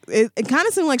 it kind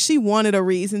of seemed like she wanted a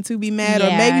reason to be mad, or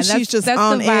Yeah, maybe she's that's- just that's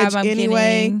on the vibe edge I'm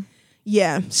anyway. getting.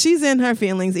 Yeah, she's in her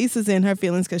feelings. Issa's in her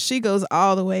feelings because she goes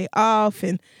all the way off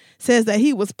and says that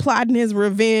he was plotting his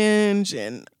revenge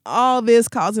and all this,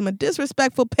 calls him a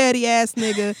disrespectful, petty ass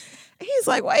nigga. He's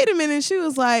like, wait a minute. She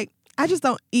was like, I just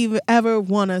don't even ever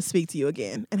want to speak to you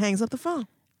again, and hangs up the phone.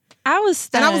 I was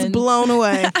stunned. And I was blown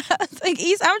away. I was like,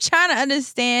 I'm trying to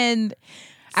understand.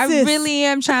 I Sis. really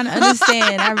am trying to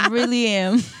understand. I really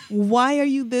am Why are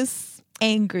you this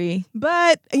angry.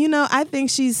 But, you know, I think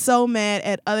she's so mad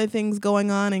at other things going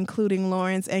on, including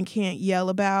Lawrence, and can't yell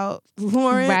about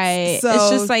Lawrence. Right. So, It's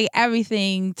just like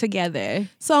everything together.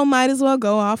 so might as well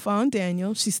go off on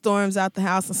Daniel. She storms out the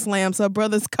house and slams her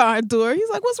brother's car door. He's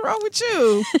like, what's wrong with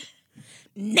you?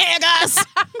 Niggas.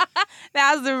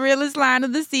 That was the realest line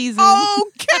of the season.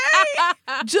 Okay.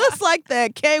 Just like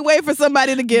that. Can't wait for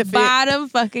somebody to give it. Bottom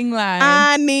fucking line.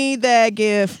 I need that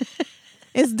gift.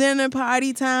 It's dinner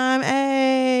party time.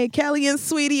 Hey, Kelly and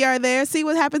Sweetie are there. See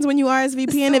what happens when you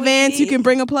RSVP in advance. You can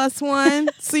bring a +1.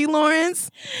 See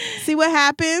Lawrence. See what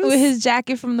happens. With his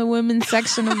jacket from the women's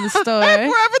section of the store.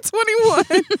 Forever 21.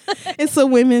 It's a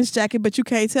women's jacket, but you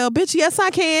can't tell. Bitch, yes, I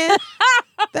can.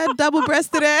 That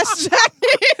double-breasted ass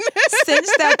jacket.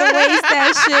 Cinched at the waist,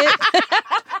 that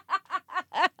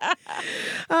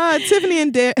shit. Tiffany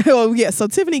and Derek. Oh, yeah. So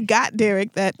Tiffany got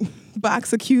Derek that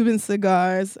box of Cuban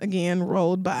cigars, again,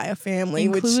 rolled by a family.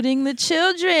 Including the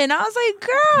children. I was like,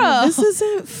 girl. This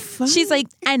isn't fun. She's like,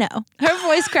 I know. Her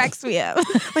voice cracks me up.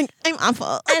 like, I'm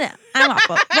awful. I know. I'm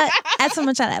awful. But that's how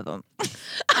much I love him.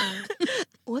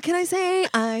 What can I say?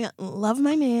 I love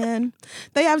my man.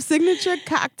 They have signature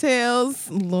cocktails.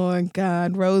 Lord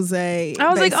God, rosé. I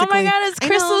was like, oh my basically. God, it's I know.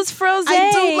 Crystal's Frosé.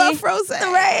 I do love frosé.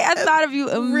 Right. I thought of you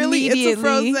immediately. Really, it's a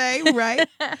frosé, right?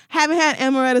 Haven't had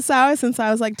amaretto sour since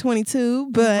I was like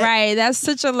 22, but Right. That's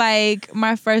such a like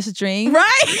my first drink.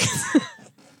 right.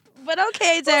 But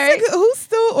okay, Derek. Like, who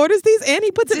still orders these? And he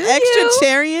puts an Do extra you?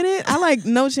 cherry in it. I like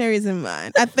no cherries in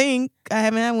mine. I think I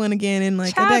haven't had one again in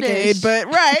like Childish. a decade, but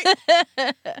right.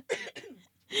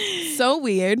 So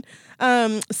weird.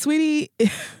 Sweetie,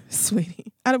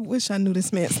 I wish I knew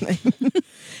this man's name.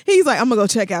 He's like, I'm going to go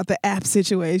check out the app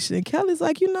situation. And Kelly's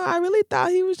like, I really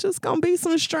thought he was just going to be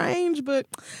some strange, but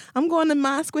I'm going to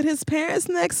mosque with his parents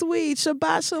next week.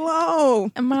 Shabbat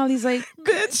shalom. And Molly's like,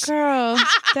 bitch. Girl,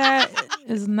 that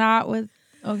is not what,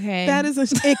 okay. That is,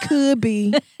 it could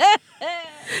be.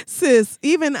 Sis,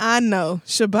 even I know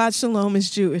Shabbat Shalom is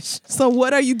Jewish. So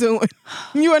what are you doing?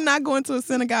 You are not going to a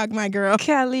synagogue, my girl.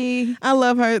 Kelly. I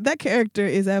love her. That character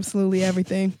is absolutely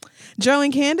everything. Joe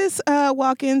and Candace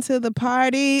walk into the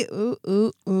party.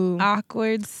 Ooh.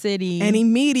 Awkward city. And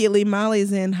immediately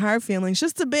Molly's in her feelings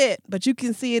just a bit, but you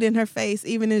can see it in her face,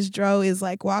 even as Dro is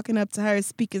like walking up to her,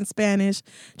 speaking Spanish,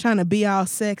 trying to be all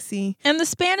sexy. And the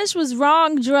Spanish was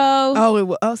wrong, Dro.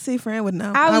 Oh, see, Fran would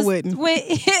know. I wouldn't.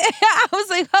 I was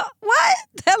like, what?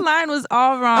 That line was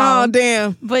all wrong. Oh,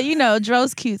 damn. But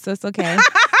Dro's cute, so it's okay.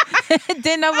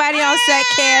 Didn't nobody on set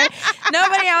care.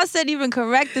 Nobody on set even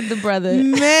corrected the brother.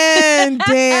 Man,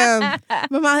 damn.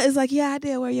 But Molly is like, yeah, I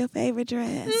did wear your favorite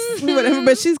dress. Whatever.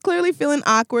 But she's clearly feeling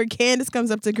awkward. Candace comes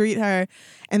up to greet her.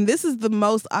 And this is the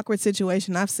most awkward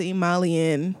situation I've seen Molly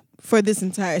in for this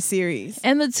entire series.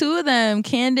 And the two of them,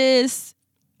 Candace,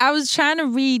 I was trying to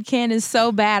read Candace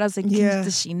so bad. I was like,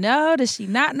 does she know? Does she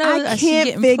not know? I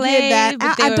can't figure that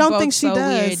out. I don't think she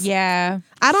does. Weird. Yeah.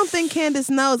 I don't think Candace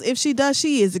knows. If she does,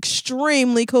 she is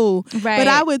extremely cool. Right. But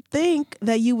I would think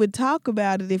that you would talk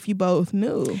about it if you both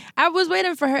knew. I was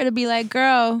waiting for her to be like,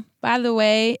 girl, by the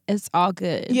way, it's all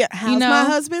good. Yeah, how's my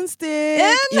husband's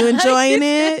dick? You enjoying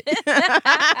it?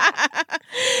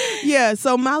 Yeah,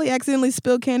 so Molly accidentally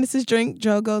spilled Candace's drink.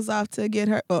 Joe goes off to get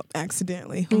her. Oh,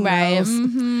 accidentally. Who knows?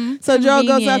 Mm-hmm. So Joe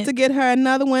goes off to get her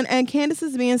another one, and Candace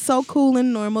is being so cool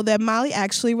and normal that Molly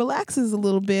actually relaxes a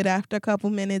little bit after a couple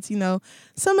minutes.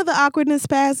 Some of the awkwardness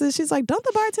passes. She's like, don't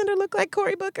the bartender look like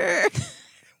Cory Booker?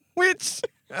 Which...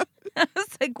 I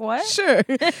was like, what? Sure.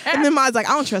 And then Molly's like,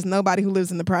 I don't trust nobody who lives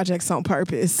in the projects on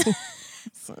purpose.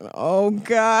 Oh,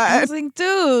 God. I was like,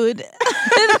 dude,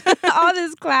 all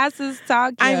this classes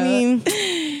talk. I mean,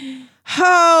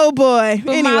 oh, boy.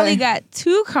 But anyway. Molly got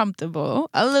too comfortable,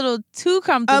 a little too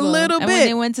comfortable. A little and bit. when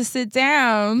they went to sit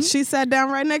down, she sat down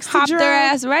right next to hopped Dre. their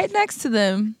ass right next to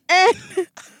them. And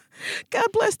God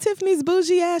bless Tiffany's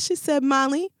bougie ass. She said,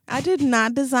 Molly, I did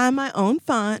not design my own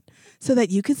font so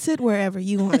that you could sit wherever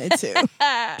you wanted to.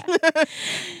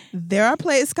 There are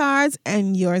place cards,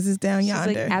 and yours is down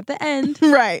yonder. Like, at the end.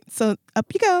 Right. So up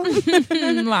you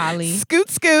go. Molly.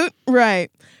 Scoot, scoot. Right.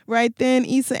 Right then,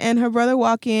 Issa and her brother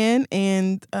walk in,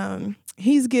 and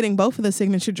he's getting both of the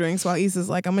signature drinks while Issa's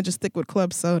like, I'm going to just stick with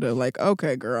club soda. Like,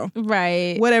 okay, girl.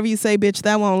 Right. Whatever you say, bitch,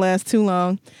 that won't last too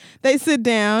long. They sit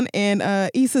down, and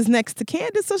Issa's next to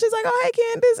Candace, so she's like, oh, hey,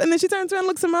 Candace. And then she turns around and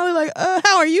looks at Molly like,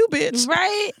 how are you, bitch?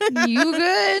 Right. You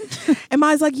good? And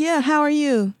Molly's like, yeah, how are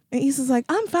you? And Issa's like,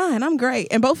 I'm fine, I'm great.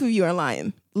 And both of you are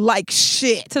lying. Like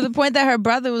shit. To the point that her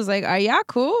brother was like, are y'all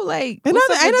cool? Like, ain't what's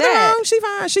up with nothing that? wrong. She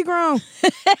fine. She grown.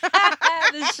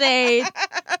 The shade.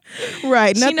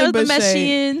 Right. She knows the mess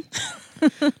shade.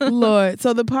 she in. Lord.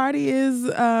 So the party is,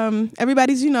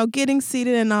 everybody's, getting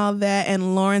seated and all that.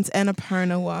 And Lawrence and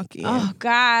Aparna walk in. Oh,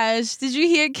 gosh. Did you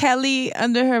hear Kelly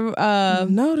under her...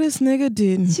 No, this nigga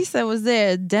didn't. She said, was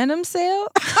there a denim sale?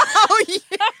 Oh,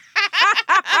 yeah.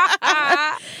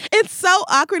 It's so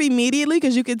awkward immediately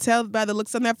because you could tell by the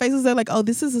looks on their faces. They're like, oh,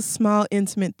 this is a small,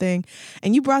 intimate thing.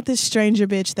 And you brought this stranger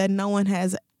bitch that no one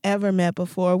has ever met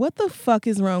before. What the fuck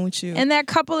is wrong with you? And that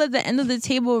couple at the end of the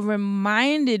table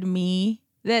reminded me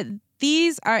that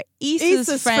these are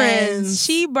Issa's friends.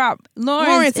 She brought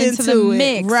Lawrence into the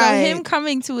mix. Right. So him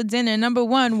coming to a dinner, number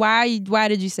one, why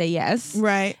did you say yes?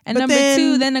 Right. And number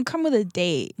two, then to come with a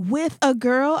date. With a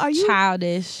girl? Are you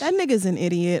childish? That nigga's an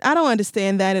idiot. I don't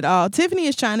understand that at all. Tiffany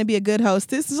is trying to be a good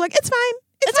hostess. She's like, it's fine.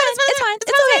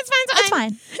 It's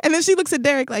fine. And then she looks at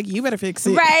Derek like, you better fix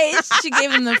it. Right. She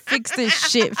gave him the fix this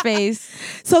shit face.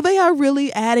 So they are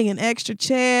really adding an extra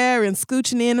chair and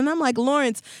scooching in. And I'm like,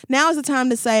 Lawrence, now is the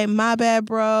time to say, my bad,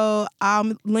 bro.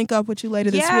 I'll link up with you later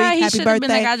this week. Happy birthday. Been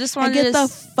like, I just wanted to get the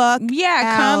fuck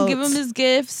out. Come give him his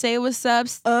gift, say what's up,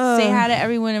 say hi to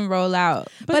everyone and roll out.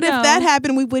 But if that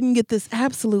happened, we wouldn't get this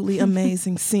absolutely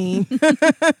amazing scene.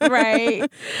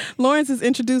 Right. Lawrence is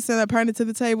introducing her partner to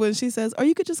the table and she says,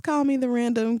 you could just call me the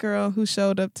random girl who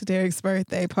showed up to Derek's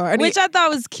birthday party. Which I thought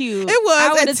was cute. It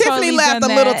was. And Tiffany laughed a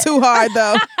little too hard,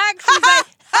 though.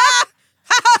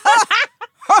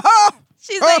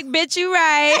 She's like, bitch, you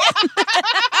right.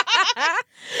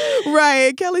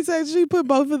 Right. Kelly said she put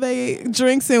both of their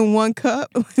drinks in one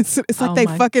cup. It's like they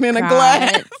fucking in a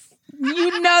glass.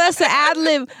 You know that's an ad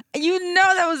lib. You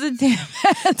know that was a damn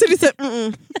ad. Tiffany said,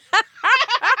 mm-mm.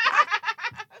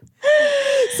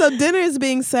 So dinner is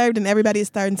being served and everybody is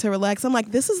starting to relax. I'm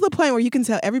like, this is the point where you can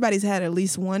tell everybody's had at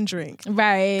least one drink.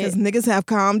 Right. Because niggas have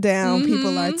calmed down.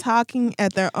 People are talking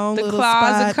at their own little spots.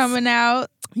 The claws are coming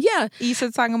out. Yeah.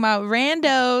 Issa talking about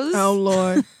randos. Oh,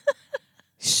 Lord.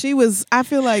 I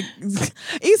feel like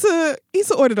Issa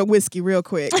ordered a whiskey real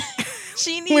quick.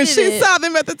 She needed when she it. saw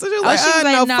them at the time, she was like, she was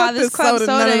like, no, nah, fuck this club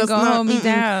soda ain't gonna hold me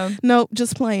down. Nope,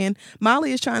 just playing.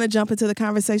 Molly is trying to jump into the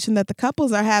conversation that the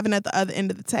couples are having at the other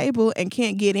end of the table and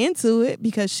can't get into it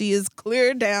because she is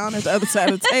clear down at the other side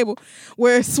of the table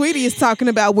where Sweetie is talking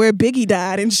about where Biggie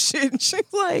died and shit. And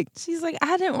she's like,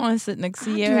 I didn't want to sit next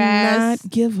to your ass. I do not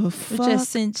give a fuck. With your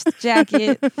cinched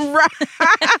jacket. Right.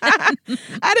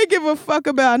 I didn't give a fuck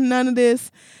about none of this.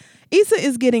 Issa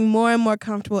is getting more and more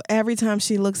comfortable every time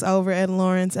she looks over at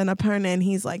Lawrence and Aparna, and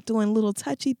he's like doing little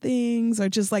touchy things or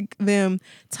just like them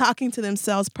talking to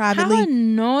themselves privately. How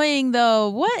annoying though.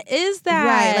 What is that?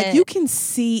 Right. Like you can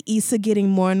see Issa getting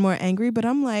more and more angry, but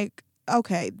I'm like,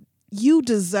 okay, you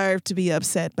deserve to be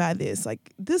upset by this.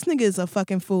 Like this nigga is a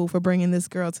fucking fool for bringing this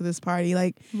girl to this party.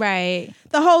 Like, right.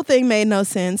 The whole thing made no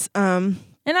sense.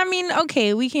 And I mean,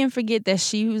 okay, we can't forget that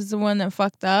she was the one that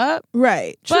fucked up.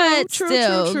 Right.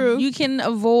 True. You can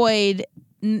avoid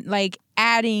like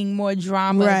adding more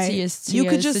drama to your You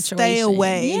could just situation. stay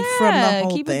away from the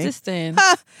whole keep thing. It distant.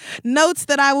 Notes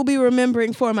that I will be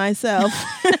remembering for myself.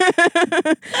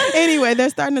 Anyway, they're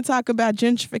starting to talk about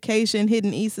gentrification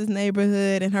hitting Issa's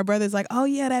neighborhood, and her brother's like, "Oh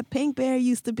yeah, that Pink Bear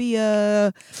used to be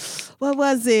what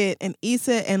was it?" And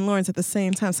Issa and Lawrence at the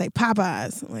same time say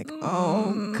Popeyes. I'm like,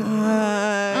 oh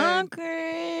god.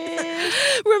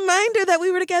 Reminder that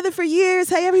we were together for years.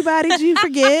 Hey everybody, did you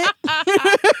forget?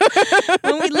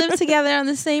 When we lived together on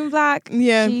the same block.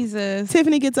 Yeah. Jesus.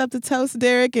 Tiffany gets up to toast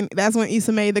Derek, and that's when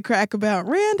Issa made the crack about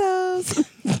randos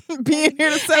being here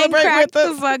to celebrate with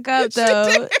us. The fuck up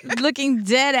though, looking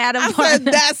dead at him. I said,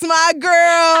 "That's my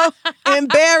girl."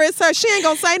 Embarrass her. She ain't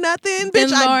gonna say nothing,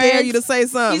 bitch. I dare you to say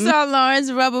something. You saw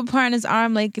Lawrence rub Aparna's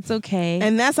arm like it's okay,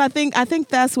 and that's I think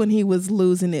that's when he was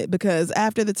losing it because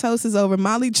after the toast is over,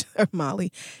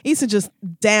 Issa just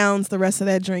downs the rest of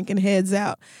that drink and heads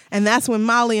out, and that's when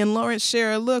Molly and Lawrence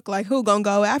share a look like who gonna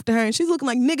go after her, and she's looking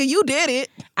like, nigga, you did it.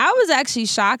 I was actually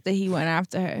shocked that he went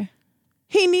after her.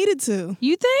 He needed to.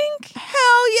 You think?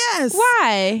 Hell yes.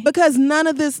 Why? Because none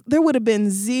of this, there would have been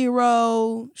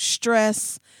zero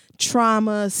stress,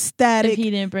 trauma, static. If he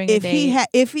didn't bring a date.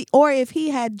 If he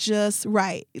had just,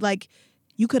 like,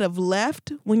 you could have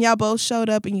left when y'all both showed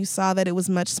up and you saw that it was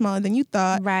much smaller than you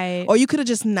thought. Right. Or you could have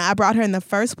just not brought her in the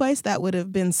first place. That would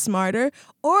have been smarter.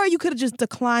 Or you could have just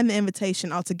declined the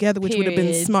invitation altogether, which would have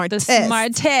been smart test.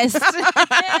 Smart test.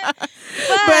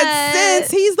 But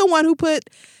since he's the one who put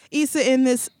Issa in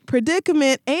this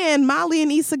predicament, and Molly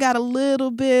and Issa got a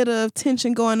little bit of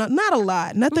tension going on. Not a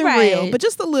lot, nothing real, but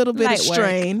just a little bit of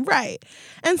strain. Right.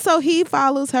 And so he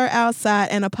follows her outside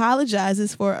and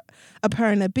apologizes for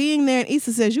Aparna being there. And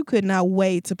Issa says, "You could not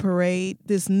wait to parade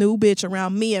this new bitch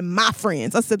around me and my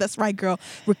friends." I said, "That's right, girl.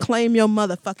 Reclaim your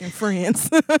motherfucking friends."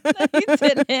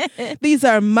 These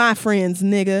are my friends,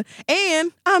 nigga.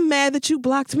 And I'm mad that you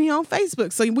blocked me on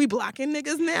Facebook. So we blocking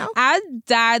niggas now? I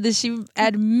died that she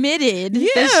admitted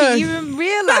that she even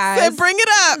realized. I said, bring it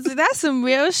up. So that's some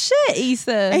real shit,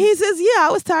 Issa. And he says, "Yeah, I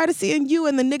was tired of seeing you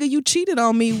and the nigga you cheated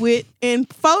on me with in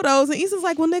photos." And Issa's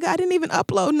like, "Well, nigga, I didn't even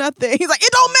upload nothing." He's like,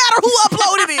 "It don't matter who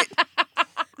uploaded it."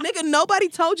 Nigga, nobody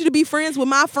told you to be friends with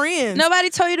my friends. Nobody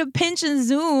told you to pinch and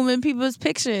zoom in people's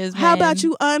pictures, man. How about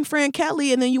you unfriend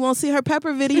Kelly and then you won't see her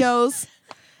pepper videos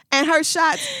and her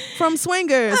shots from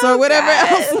Swingers or whatever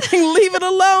else? Leave it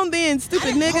alone then,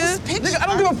 stupid nigga. Nigga, I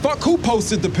don't give a fuck who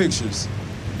posted the pictures.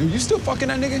 You still fucking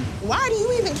that nigga? Why do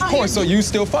you even Of course, so you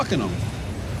still fucking him.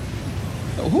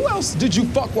 Who else did you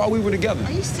fuck while we were together?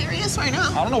 Are you serious right now?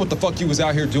 I don't know what the fuck you was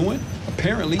out here doing,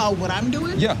 apparently. Oh, what I'm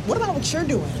doing? Yeah. What about what you're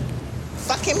doing?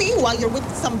 Fucking me while you're with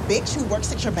some bitch who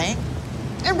works at your bank?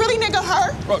 And really, nigga,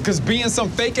 her? Bro, because being some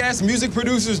fake-ass music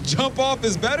producer's jump off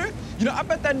is better? You know, I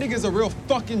bet that nigga's a real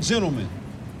fucking gentleman.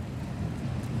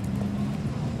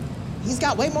 He's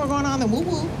got way more going on than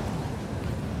woo-woo.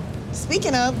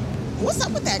 Speaking of, what's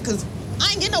up with that? Because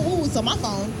I ain't getting no woo-woos on my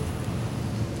phone.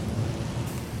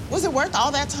 Was it worth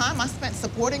all that time I spent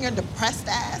supporting your depressed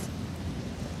ass?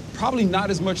 Probably not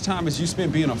as much time as you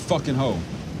spent being a fucking hoe.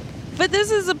 But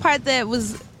this is the part that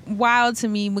was wild to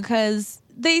me because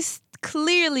they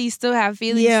clearly still have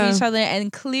feelings for each other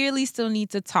and clearly still need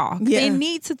to talk. Yeah. They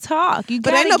need to talk.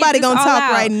 But ain't nobody gonna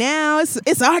talk right now.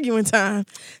 It's arguing time.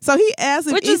 So he asked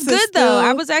if Which is Issa's good still... though.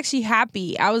 I was actually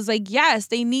happy. I was like, yes,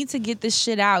 they need to get this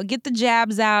shit out. Get the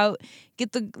jabs out.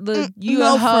 Get the you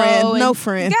no a hoe friend. No and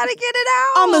friend. You gotta get it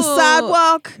out. On the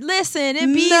sidewalk. Listen, it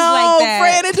bees no, like that.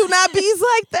 friend, it do not bees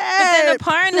like that. But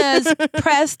then Aparna's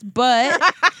pressed butt.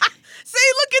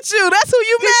 See, look at you. That's who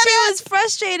you mad She at. was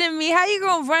frustrating me. How you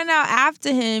gonna run out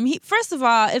after him? First of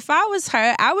all, if I was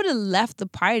her, I would have left the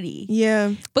party.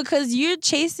 Yeah. Because you're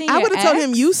chasing I would have told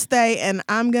him, you stay and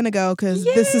I'm going to go because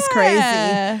this is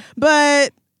crazy.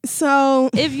 But so.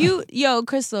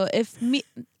 Crystal, if me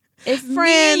friend,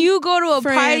 and you go to a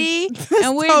party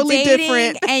and we're totally dating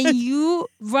different. and you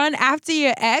run after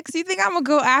your ex, you think I'm gonna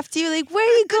go after you? Like, where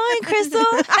are you going, Crystal?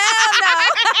 Hell no.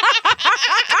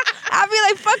 I'll be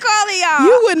like, fuck all of y'all.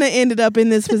 You wouldn't have ended up in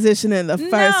this position in the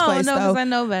first place, No, though. because I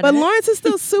know better. But Lawrence is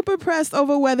still super pressed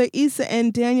over whether Issa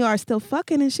and Daniel are still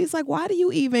fucking, and she's like, why do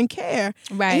you even care?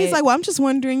 Right. And he's like, well, I'm just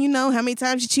wondering, how many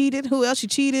times you cheated, who else you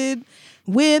cheated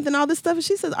with, and all this stuff. And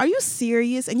she says, are you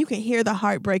serious? And you can hear the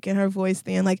heartbreak in her voice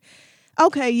then, like,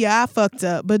 okay, yeah, I fucked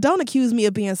up, but don't accuse me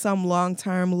of being some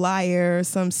long-term liar or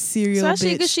some serial Especially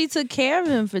bitch. because she took care of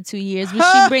him for 2 years. But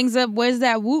she brings up, where's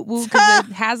that whoop-whoop? Because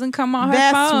it hasn't come on her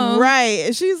phone. That's right.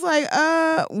 And she's like,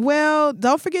 well,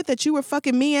 don't forget that you were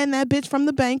fucking me and that bitch from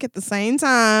the bank at the same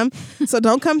time. So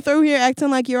don't come through here acting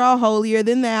like you're all holier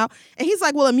than thou. And he's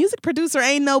like, well, a music producer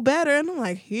ain't no better. And I'm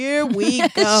like, here we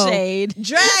go. Shade.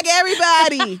 Drag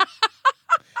everybody.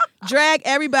 Drag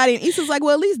everybody. And Issa's like,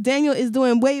 well, at least Daniel is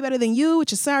doing way better than you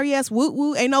with your sorry ass woot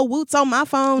woot. Ain't no woots on my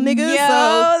phone, nigga. Yo, so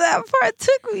that part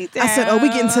took me down. I said, oh, we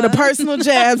getting to the personal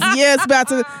jabs. Yeah,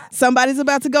 somebody's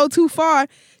about to go too far.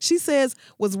 She says,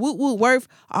 was woot woot worth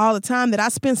all the time that I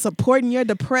spent supporting your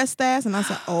depressed ass? And I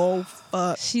said, oh,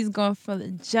 fuck. She's going for the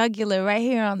jugular right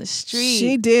here on the street.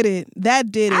 She did it.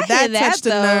 That did it. That touched the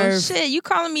nerve. Shit, you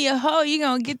calling me a hoe, you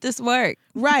gonna get this work.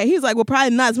 Right. He's like, well,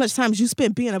 probably not as much time as you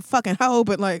spent being a fucking hoe,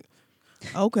 but like,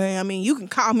 okay, I mean, you can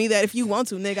call me that if you want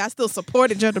to, nigga. I still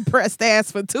supported your depressed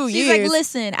ass for 2 years. She's like,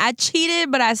 listen, I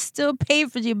cheated, but I still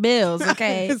paid for your bills,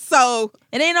 okay? So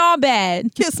it ain't all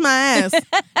bad. Kiss my ass.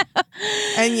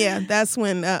 And yeah, that's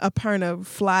when Aparna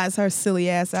flies her silly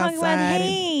ass outside.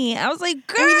 I was like,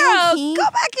 girl, go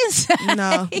back inside.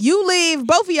 No, you leave.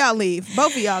 Both of y'all leave.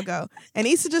 Both of y'all go. And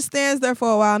Issa just stands there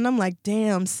for a while, and I'm like,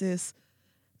 damn, sis.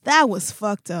 That was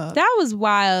fucked up. That was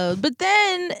wild. But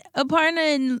then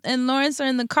Aparna and Lawrence are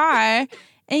in the car, and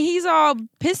he's all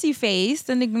pissy faced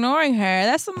and ignoring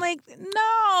her. I'm like,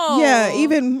 no. Yeah,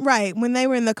 even right when they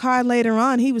were in the car later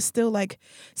on, he was still like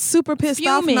super pissed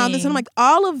off and all this. And I'm like,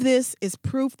 all of this is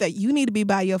proof that you need to be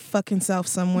by your fucking self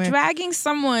somewhere. Dragging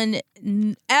someone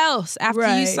else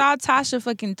after you saw Tasha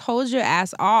fucking told your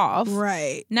ass off.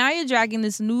 Right. Now you're dragging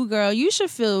this new girl. You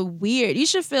should feel weird. You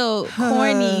should feel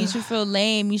corny. You should feel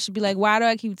lame. You should be like, why do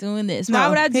I keep doing this? Why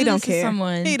would I do this to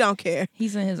someone? He don't care.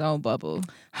 He's in his own bubble.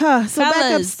 So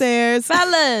back upstairs.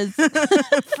 Fellas.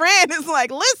 Fran is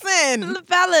like, listen.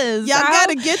 Fellas. Y'all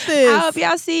gotta get this. I hope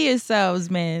y'all see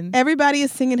yourselves, man. Everybody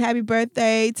is singing happy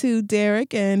birthday to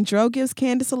Derek, and Dro gives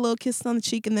Candace a little kiss on the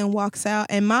cheek and then walks out.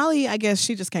 And Molly, I guess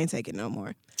she just can't take it no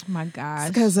more. Oh my gosh.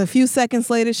 Because a few seconds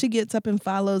later, she gets up and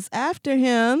follows after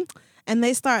him. And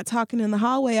they start talking in the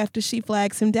hallway after she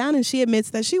flags him down, and she admits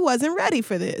that she wasn't ready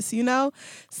for this,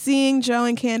 seeing Joe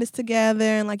and Candace together,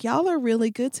 and like, y'all are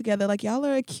really good together. Like, y'all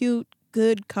are a cute,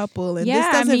 good couple, and this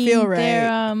doesn't feel right. They're,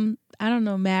 I don't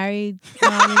know, married.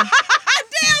 Damn,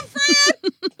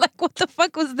 friend. Like, what the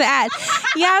fuck was that?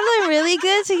 Y'all look really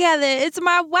good together. It's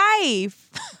my wife.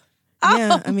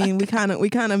 Yeah, I mean, we kind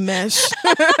of mesh.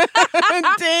 Damn,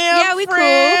 yeah, we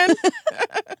friend.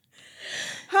 Cool.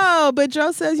 Oh, but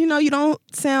Joe says, you don't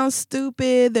sound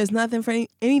stupid. There's nothing for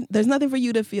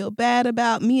you to feel bad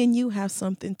about. Me and you have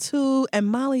something too. And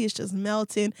Molly is just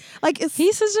melting. Like,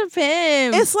 he's such a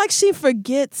pimp. It's like she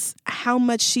forgets how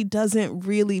much she doesn't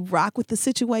really rock with the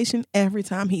situation every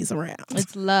time he's around.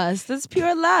 It's lust. It's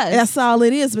pure lust. That's all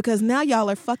it is, because now y'all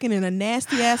are fucking in a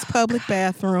nasty ass public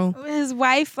bathroom. His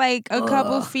wife like a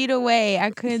couple feet away.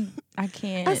 I can't.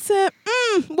 I said,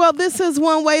 well, this is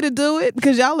one way to do it,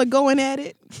 because y'all are going at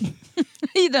it.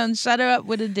 He done shut her up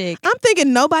with a dick. I'm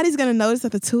thinking nobody's going to notice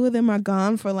that the two of them are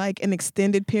gone for like an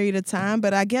extended period of time,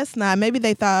 but I guess not. Maybe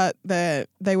they thought that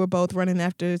they were both running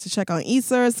after to check on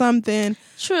Issa or something.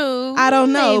 True. I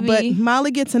don't know, maybe. but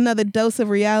Molly gets another dose of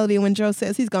reality when Joe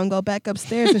says he's going to go back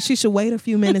upstairs and she should wait a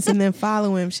few minutes and then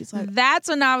follow him. She's like, that's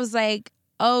when I was like,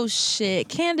 oh shit,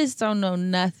 Candace don't know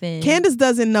nothing. Candace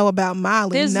doesn't know about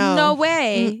Molly. There's no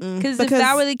way. Because if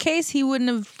that were the case, he wouldn't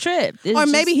have tripped. Or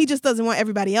maybe he just doesn't want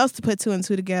everybody else to put two and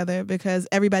two together because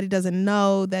everybody doesn't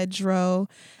know that Dro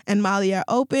and Molly are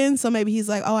open. So maybe he's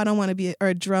like, oh, I don't want to be,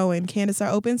 or Dro and Candace are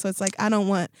open. So it's like, I don't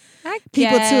want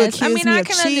people to accuse me of cheating. I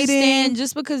can understand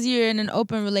just because you're in an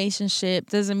open relationship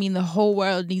doesn't mean the whole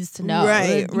world needs to know.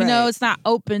 Right. You know, it's not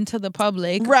open to the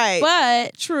public. Right.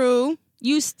 But true.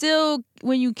 You still,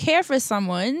 when you care for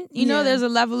someone, you know there's a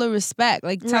level of respect.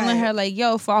 Like telling her, like,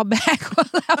 yo, fall back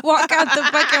while I walk out the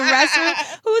fucking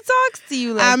restroom. Who talks to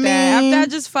you like that? After I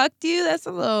just fucked you? That's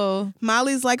a little...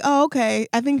 Molly's like, oh, okay.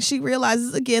 I think she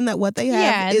realizes again that what they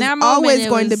have is always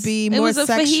going to be more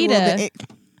sexual than...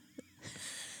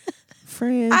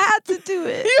 Friend. I had to do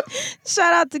it.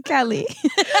 Shout out to Kelly.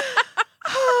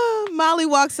 Molly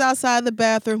walks outside the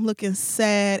bathroom looking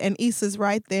sad, and Issa's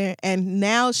right there, and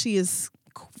now she is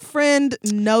friend,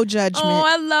 no judgment. Oh,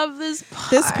 I love this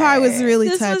part. This part was really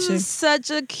touching. This was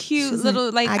such a cute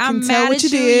little, like, I'm mad at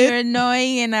you, you're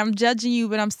annoying, and I'm judging you,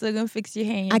 but I'm still gonna fix your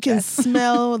hair. I can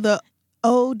smell the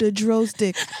eau de Dro's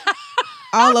dick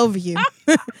all over you.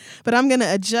 But I'm gonna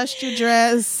adjust your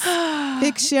dress,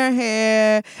 fix your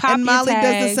hair, and Molly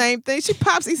does the same thing. She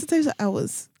pops Issa Taylor. I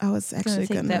was actually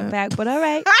gonna take that back, but all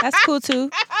right, that's cool too.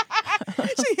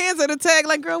 She hands her the tag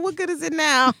like, girl, what good is it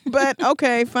now? But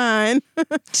okay, fine.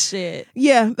 Shit.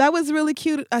 Yeah, that was really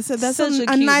cute. I said that's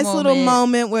a nice little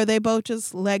moment where they both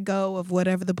just let go of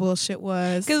whatever the bullshit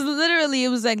was. Because literally it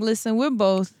was like, listen, we're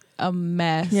both a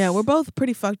mess. Yeah, we're both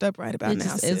pretty fucked up right about now. It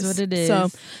just is what it is. So,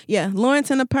 yeah, Lawrence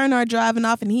and Aparna are driving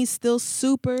off, and he's still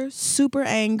super, super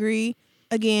angry.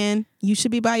 Again, you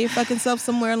should be by your fucking self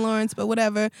somewhere, Lawrence, but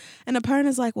whatever. And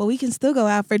Aparna's like, well, we can still go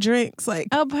out for drinks. Like,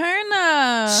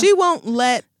 Aparna. She won't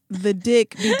let the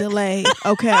dick be delayed,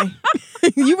 okay?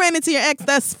 You ran into your ex,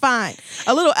 that's fine.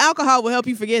 A little alcohol will help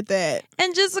you forget that.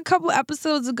 And just a couple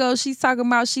episodes ago, she's talking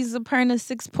about she's Aparna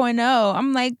 6.0.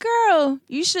 I'm like, girl,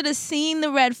 you should have seen the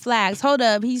red flags. Hold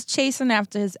up, he's chasing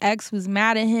after his ex who's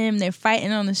mad at him. They're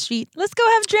fighting on the street. Let's go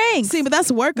have drinks. See, but that's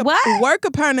work. What? Work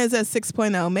Aparna is at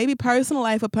 6.0. Maybe personal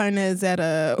life Aparna is at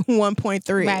a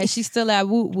 1.3. Right, she's still at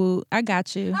woot woot. I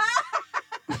got you.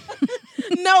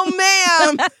 No,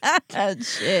 ma'am.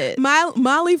 Shit.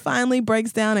 Molly finally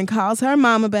breaks down and calls her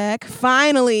mama back.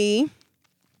 Finally.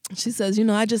 She says,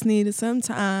 I just needed some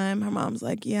time. Her mom's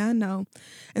like, yeah, I know.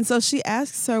 And so she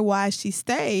asks her why she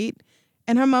stayed.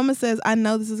 And her mama says, I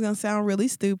know this is going to sound really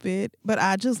stupid, but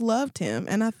I just loved him.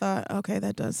 And I thought, okay,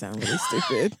 that does sound really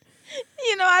stupid.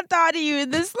 I thought of you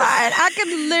in this line. I could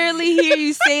literally hear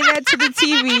you say that to the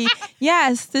TV.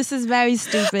 Yes, this is very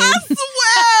stupid. I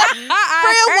swear.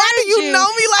 Friend, why do you know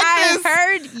me like this? I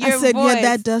heard your I said, voice. yeah,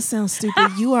 that does sound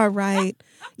stupid. You are right.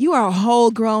 You are a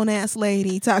whole grown-ass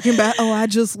lady talking about, oh, I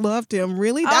just loved him.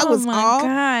 Really? That was all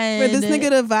God. for this nigga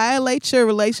to violate your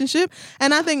relationship?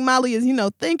 And I think Molly is,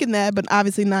 thinking that, but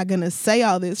obviously not going to say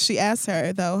all this. She asked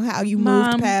her, though, how you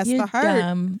moved past the hurt.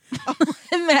 Dumb.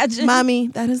 Imagine. Mommy,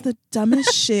 that is the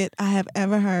dumbest shit I have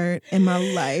ever heard in my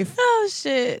life. Oh,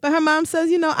 shit. But her mom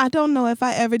says, I don't know if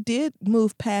I ever did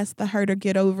move past the hurt or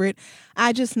get over it.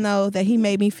 I just know that he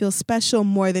made me feel special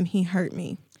more than he hurt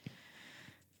me.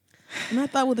 And I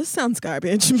thought, well, this sounds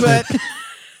garbage, but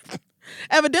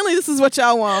evidently this is what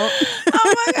y'all want.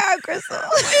 Oh my God, Crystal.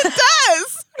 It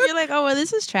does. You're like, oh, well,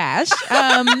 this is trash. Sure.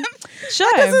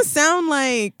 That doesn't sound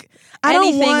like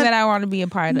anything that I want to be a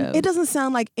part of. It doesn't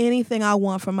sound like anything I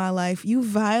want for my life. You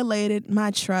violated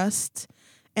my trust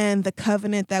and the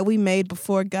covenant that we made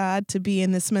before God to be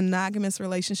in this monogamous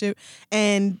relationship.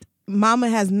 And Mama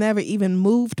has never even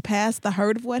moved past the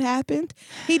hurt of what happened.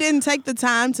 He didn't take the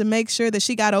time to make sure that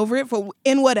she got over it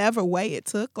in whatever way it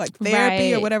took, like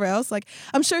therapy or whatever else. Like,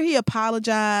 I'm sure he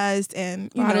apologized and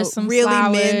really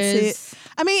meant it.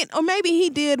 I mean, or maybe he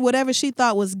did whatever she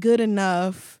thought was good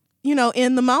enough,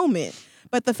 in the moment.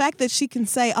 But the fact that she can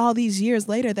say all these years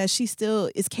later that she still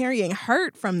is carrying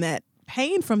hurt from that,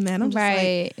 pain from that. I'm just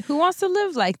like, who wants to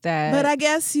live like that? But I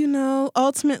guess,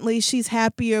 ultimately she's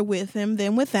happier with him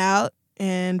than without.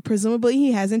 And presumably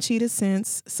he hasn't cheated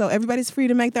since. So everybody's free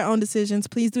to make their own decisions.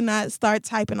 Please do not start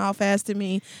typing all fast at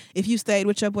me. If you stayed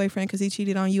with your boyfriend because he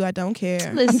cheated on you, I don't care.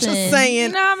 Listen, I'm just saying. You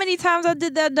know how many times I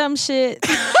did that dumb shit?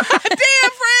 Damn,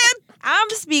 friend. I'm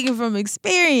speaking from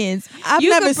experience. I've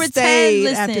never stayed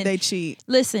after they cheat.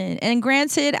 Listen, and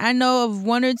granted, I know of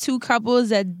 1 or 2 couples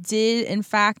that did, in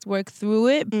fact, work through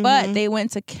it, but they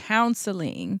went to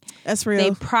counseling. That's real.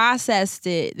 They processed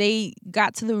it. They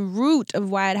got to the root of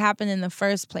why it happened in the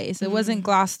first place. It wasn't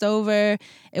glossed over.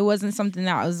 It wasn't something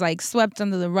that was like swept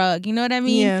under the rug. You know what I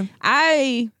mean?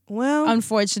 Yeah.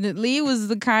 Unfortunately, was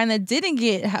the kind that didn't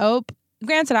get help.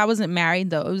 Granted, I wasn't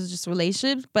married though; it was just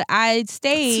relationships. But I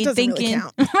stayed thinking, really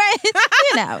count. right?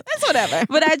 You know, that's whatever.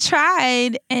 But I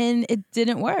tried, and it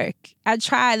didn't work. I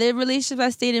tried. The relationships I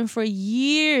stayed in for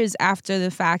years after the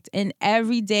fact, and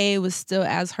every day was still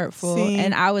as hurtful. See?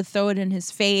 And I would throw it in his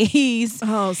face.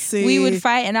 Oh, see, we would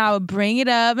fight, and I would bring it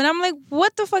up, and I'm like,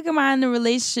 "What the fuck am I in a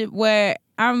relationship where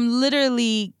I'm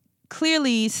literally,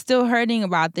 clearly still hurting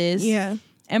about this?" Yeah.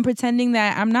 And pretending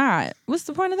that I'm not. What's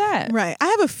the point of that? Right. I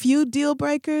have a few deal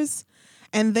breakers,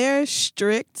 and they're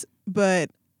strict, but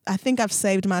I think I've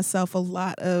saved myself a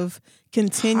lot of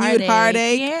continued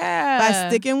heartache by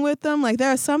sticking with them. Like,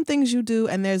 there are some things you do,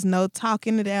 and there's no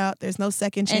talking it out. There's no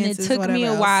second chances. And it took me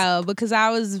a while because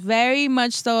I was very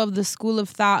much so of the school of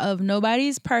thought of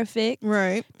nobody's perfect.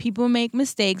 Right. People make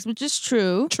mistakes, which is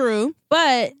true. True.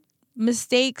 But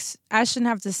mistakes, I shouldn't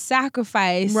have to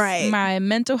sacrifice my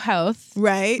mental health,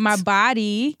 my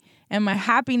body, and my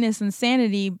happiness and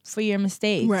sanity for your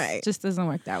mistakes. Right. It just doesn't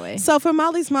work that way. So for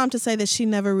Molly's mom to say that she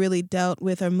never really dealt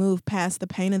with or moved past the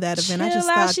pain of that event, I just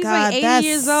thought, she's God, like 80 that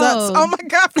years sucks. old. Oh my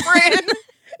God, friend.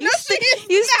 No, she is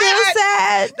you still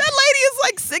sad. That lady is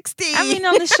like 60. I mean,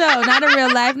 on the show, not in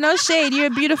real life. No shade. You're a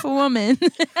beautiful woman.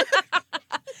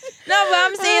 No, but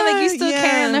I'm saying, like, you still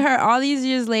carrying her all these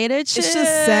years later. Chill. It's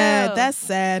just sad. That's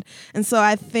sad. And so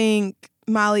I think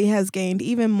Molly has gained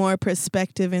even more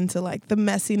perspective into, like, the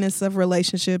messiness of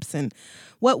relationships and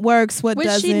what works, what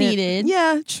doesn't. Which she needed.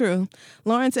 Yeah, true.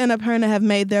 Lawrence and Aparna have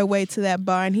made their way to that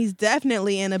bar, and he's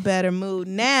definitely in a better mood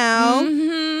now.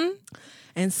 Mm-hmm.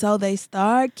 And so they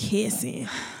start kissing.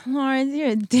 Lawrence,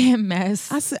 you're a damn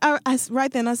mess. I right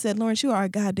then I said, Lawrence, you are a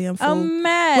goddamn fool. A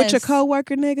mess. With your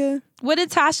coworker, nigga. What did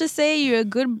Tasha say? You're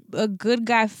a good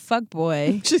guy fuck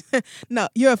boy. No,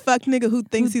 you're a fuck nigga who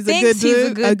thinks he's a good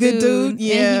dude. A good dude.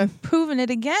 Yeah. And he's proving it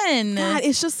again. God,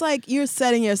 it's just like you're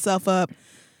setting yourself up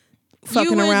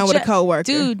fucking around with a coworker.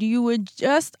 Dude, you were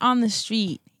just on the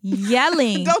street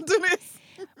yelling. Don't do this.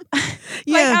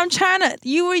 Like,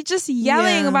 you were just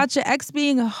yelling about your ex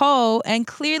being a hoe, and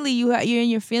clearly you're in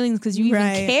your feelings because you even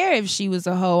care if she was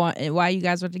a hoe and why you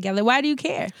guys were together. Why do you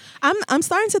care? I'm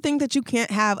starting to think that you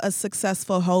can't have a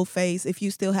successful hoe phase if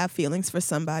you still have feelings for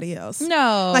somebody else.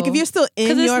 No. Like, if you're still in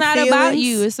your feelings. Because it's not about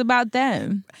you. It's about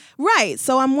them. Right.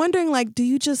 So I'm wondering, like,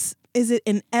 is it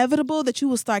inevitable that you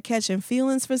will start catching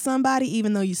feelings for somebody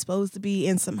even though you're supposed to be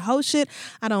in some hoe shit?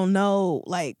 I don't know.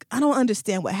 Like, I don't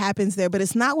understand what happens there, but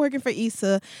it's not working for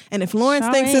Issa. And if Lawrence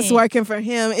thinks it's working for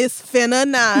him, it's finna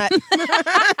not.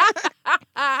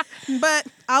 But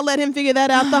I'll let him figure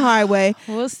that out the hard way.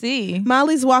 We'll see.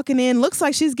 Molly's walking in. Looks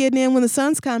like she's getting in when the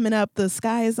sun's coming up. The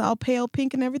sky is all pale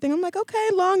pink and everything. I'm like, okay,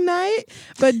 long night.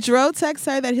 But Dro texts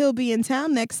her that he'll be in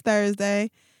town next Thursday.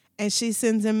 And she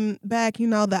sends him back,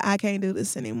 that I can't do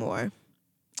this anymore.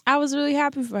 I was really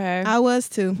happy for her. I was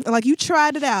too. Like, you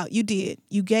tried it out. You did.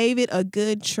 You gave it a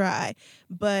good try.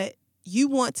 But you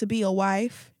want to be a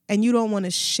wife and you don't want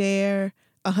to share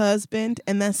a husband.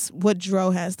 And that's what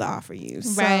Dro has to offer you.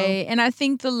 So. Right. And I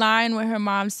think the line where her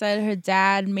mom said her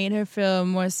dad made her feel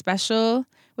more special.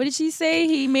 What did she say?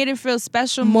 He made her feel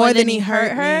special more than he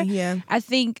hurt her. Yeah. I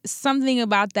think something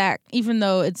about that, even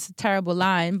though it's a terrible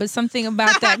line, but something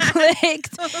about that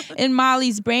clicked in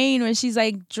Molly's brain when she's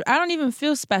like, I don't even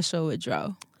feel special with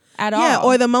Dro at all. Yeah,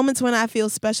 or the moments when I feel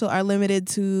special are limited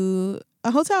to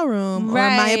a hotel room or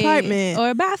my apartment. Or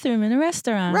a bathroom in a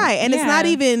restaurant. Right, and it's not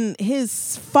even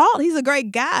his fault. He's a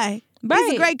great guy. Right.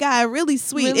 He's a great guy, really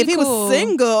sweet. Really if he cool. was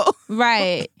single.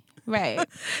 Right.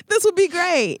 This would be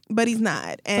great, but he's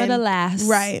not. And, but alas.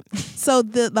 Right. So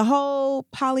the whole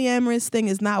polyamorous thing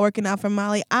is not working out for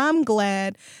Molly. I'm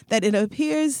glad that it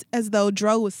appears as though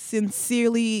Dro was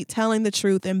sincerely telling the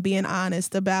truth and being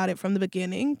honest about it from the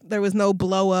beginning. There was no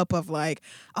blow up of like,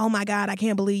 oh my God, I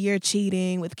can't believe you're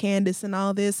cheating with Candace and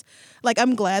all this. Like,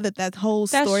 I'm glad that whole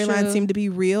storyline seemed to be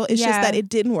real. It's just that it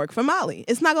didn't work for Molly.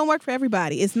 It's not going to work for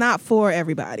everybody. It's not for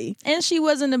everybody. And she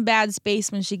wasn't in a bad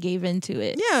space when she gave into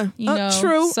it. Yeah. you know.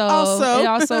 True. So also. it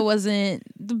also wasn't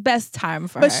the best time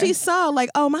for her. But she saw like,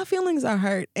 oh, my feelings are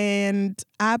hurt, and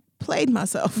I played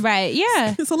myself. Right,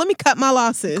 yeah. So let me cut my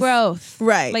losses. Growth.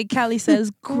 Right. Like Kelly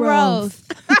says, growth.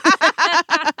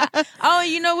 Oh,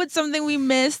 you know what's something we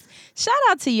missed? Shout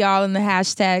out to y'all in the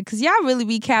hashtag, because y'all really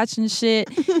be catching shit.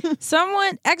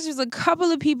 Actually, a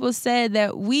couple of people said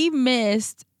that we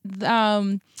missed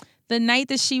the night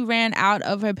that she ran out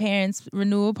of her parents'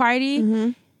 renewal party.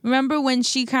 Mm-hmm. Remember when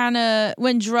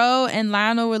when Dro and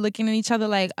Lionel were looking at each other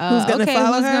like, who's gonna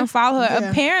follow her? Yeah.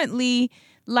 Apparently,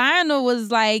 Lionel was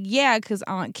like, yeah, because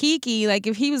Aunt Kiki, like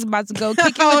if he was about to go kick it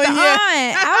with the aunt.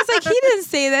 I was like, he didn't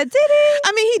say that, did he?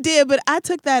 I mean, he did, but I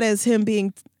took that as him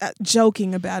being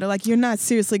joking about it. Like, you're not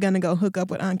seriously going to go hook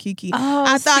up with Aunt Kiki. Oh,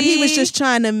 I thought he was just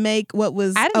trying to make what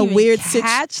was a weird situation.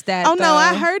 Catch that. Oh, no,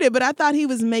 I heard it, but I thought he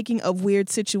was making a weird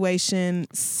situation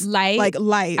light. Like,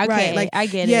 light, okay, right? Like, I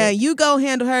get it. Yeah, you go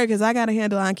handle her because I got to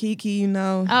handle Aunt Kiki, you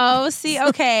know. Oh, see,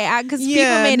 okay. Because people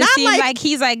made it seem like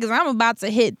he's like, because I'm about to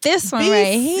hit this one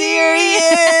right here.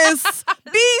 Serious.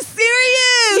 Be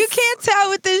serious. You can't tell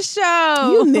with this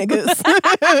show. You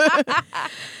niggas.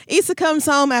 Issa comes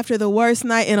home after the worst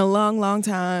night in a long, long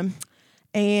time.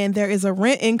 And there is a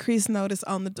rent increase notice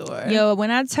on the door. Yo, when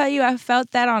I tell you I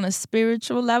felt that on a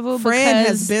spiritual level, Fran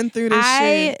has been through this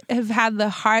shit. I have had the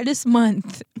hardest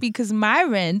month because my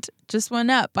rent just went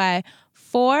up by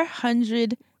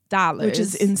 $400. Which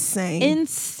is insane.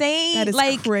 Insane. That is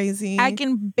like, crazy. I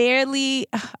can't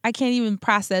even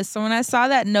process. So when I saw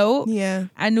that note,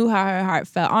 I knew how her heart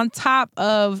felt. On top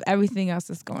of everything else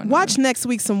that's going on. Watch next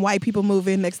week some white people move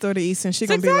in next door to Issa and she's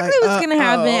going to be like, exactly what's going to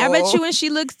happen. I bet you when she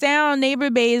looks down, Neighbor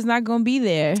Bay is not going to be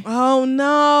there. Oh,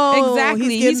 no.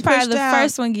 Exactly. He's probably the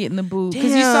first one getting the boot.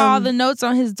 Because you saw all the notes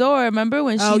on his door. Remember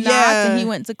when she knocked and he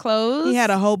went to close? He had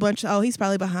a whole bunch. He's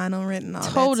probably behind on rent and all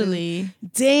that. Totally.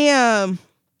 Damn.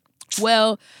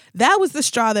 Well, that was the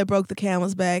straw that broke the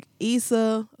camel's back.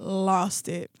 Issa lost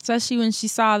it. Especially when she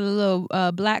saw the little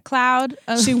black cloud.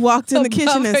 She walked in the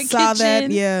kitchen and saw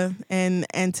that. Yeah.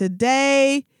 And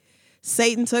today,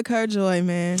 Satan took her joy,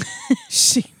 man.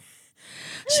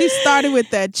 She started with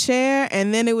that chair,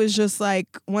 and then it was just like,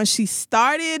 when she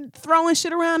started throwing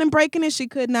shit around and breaking it, she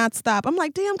could not stop. I'm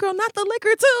like, damn, girl, not the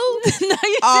liquor, too. No,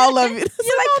 all of it. You're like,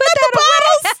 put that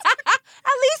away.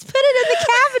 At least put it in the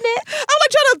cabinet. I'm like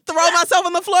trying to throw myself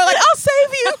on the floor, like, I'll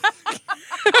save you.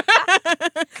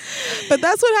 But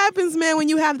that's what happens, man, when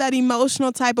you have that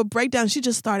emotional type of breakdown. She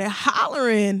just started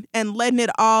hollering and letting it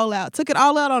all out. Took it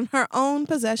all out on her own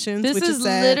possessions. This which is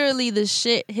sad. Literally the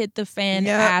shit hit the fan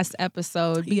ass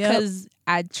episode. Because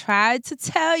I tried to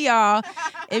tell y'all,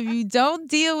 if you don't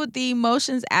deal with the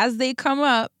emotions as they come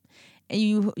up,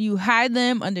 and you hide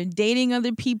them under dating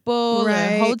other people, or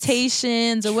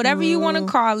hotations, or whatever you want to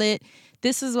call it,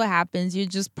 this is what happens. You're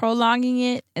just prolonging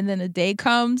it, and then a day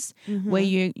comes where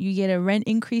you get a rent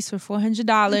increase for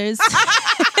 $400.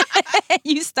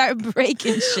 You start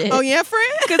breaking shit. Oh yeah,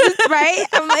 friend? Because it's right.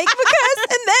 I'm like, because,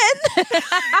 and then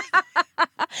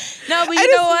no, but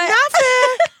you know what? Not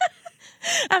fair.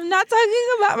 I'm not talking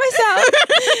about myself.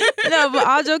 No, but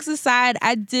all jokes aside,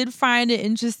 I did find it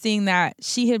interesting that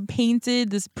she had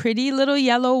painted this pretty little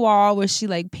yellow wall where she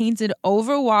like painted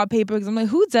over wallpaper. Because I'm like,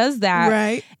 who does that?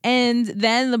 Right. And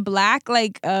then the black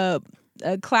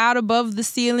a cloud above the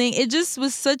ceiling. It just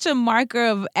was such a marker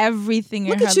of everything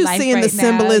in her life right now. Look at you seeing the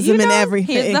symbolism in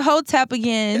everything. Here's the Hotep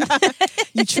again.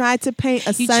 You tried to paint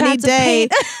a sunny day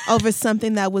over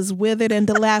something that was withered and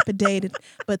dilapidated,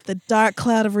 but the dark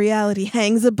cloud of reality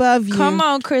hangs above you. Come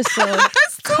on, Crystal.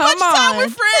 Come on.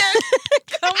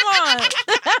 Come on.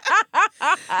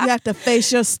 You have to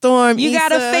face your storm, You got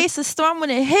to Issa. face the storm when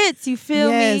it hits. You feel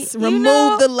me? Yes,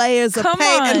 remove the layers of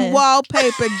paint and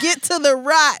wallpaper. Get to the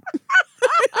rot.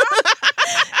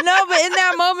 No, but in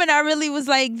that moment, I really was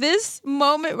like, this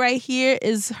moment right here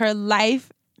is her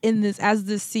life in this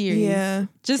series. Yeah,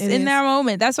 just in that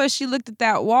moment. That's why she looked at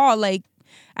that wall like,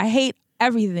 I hate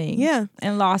everything. Yeah.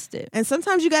 And lost it. And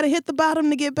sometimes you got to hit the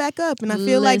bottom to get back up. And I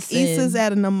feel like Issa's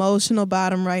at an emotional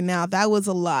bottom right now. That was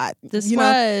a lot.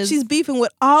 She's beefing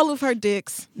with all of her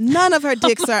dicks. None of her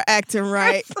dicks are acting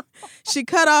right. She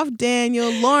cut off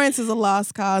Daniel. Lawrence is a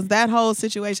lost cause. That whole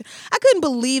situation. I couldn't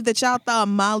believe that y'all thought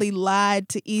Molly lied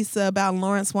to Issa about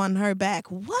Lawrence wanting her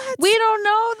back. What? We don't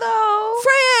know, though.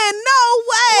 Fran, no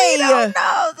way. We don't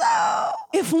know, though.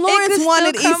 If Lawrence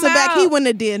wanted Issa back, he wouldn't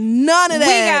have did none of that.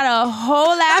 We got a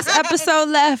whole ass episode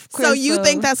left, Crystal. So you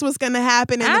think that's what's going to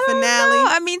happen in the finale? Know.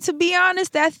 I mean, to be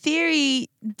honest, that theory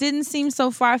didn't seem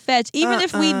so far-fetched. Even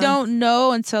if we don't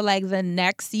know until like the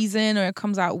next season or it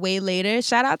comes out way later.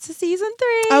 Shout out to season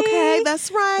 3. Okay,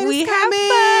 that's right. We it's have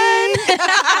fun.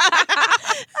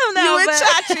 You and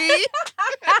Chachi.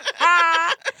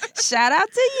 Shout out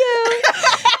to you.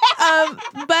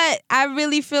 But I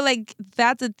really feel like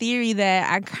that's a theory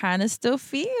that I kind of still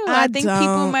feel. I think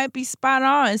people might be spot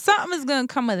on. Something is going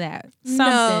to come of that.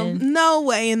 Something. No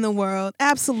way in the world.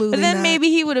 Absolutely But then not. maybe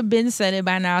he would have been said it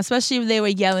by now, especially if they were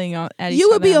yelling at each You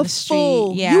other would be on a the street.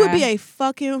 fool. Yeah. You would be a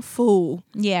fucking fool.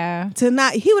 Yeah.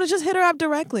 He would have just hit her up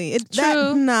directly.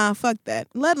 True. Nah, fuck that.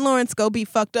 Let Lawrence go be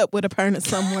fucked up with a partner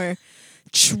somewhere.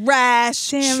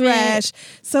 Trash. Damn it.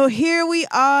 So here we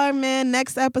are, man.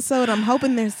 Next episode, I'm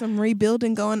hoping there's some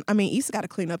rebuilding going. I mean, Issa got to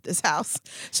clean up this house.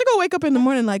 She go wake up in the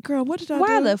morning like, girl, what did I do?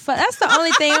 Why the fuck? That's the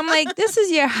only thing. I'm like, this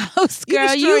is your house,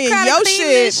 girl. You destroying gotta your clean shit,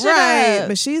 this shit right? up.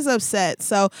 But she's upset.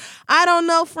 So I don't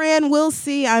know, friend. We'll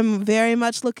see. I'm very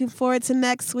much looking forward to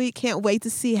next week. Can't wait to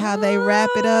see how they wrap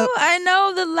it up. I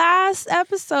know, the last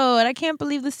episode. I can't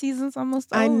believe the season's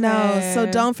almost over. I know. So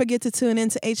don't forget to tune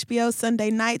into HBO Sunday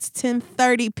nights, 10:30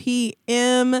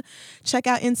 p.m. Check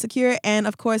out Insecure and,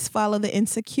 of course, follow the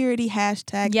Insecurity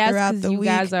hashtag throughout the week. You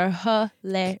guys are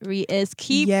hilarious.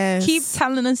 Keep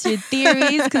telling us your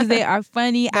theories because they are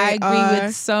funny. I agree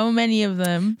with so many of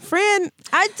them. Friend,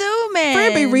 I do, man.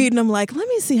 Friend be reading them like, let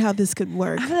me see how this could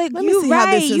work. I'm like, let me see how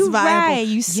this is viable. Right.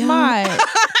 You smart.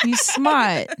 You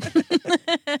smart.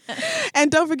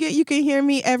 And don't forget, you can hear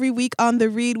me every week on The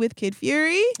Read with Kid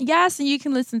Fury. Yes, and you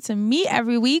can listen to me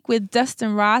every week with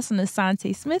Dustin Ross and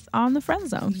Asante Smith on The Friend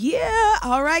Zone. Yeah.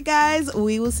 All right, guys.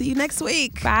 We will see you next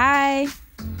week. Bye.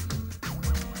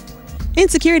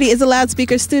 Insecurity is a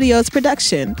Loudspeaker Studios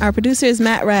production. Our producer is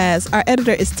Matt Raz. Our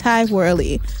editor is Ty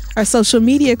Worley. Our social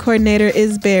media coordinator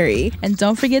is Barry. And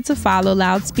don't forget to follow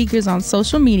Loudspeakers on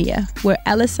social media. We're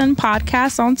LSN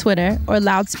Podcasts on Twitter or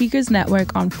Loudspeakers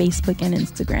Network on Facebook and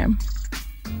Instagram.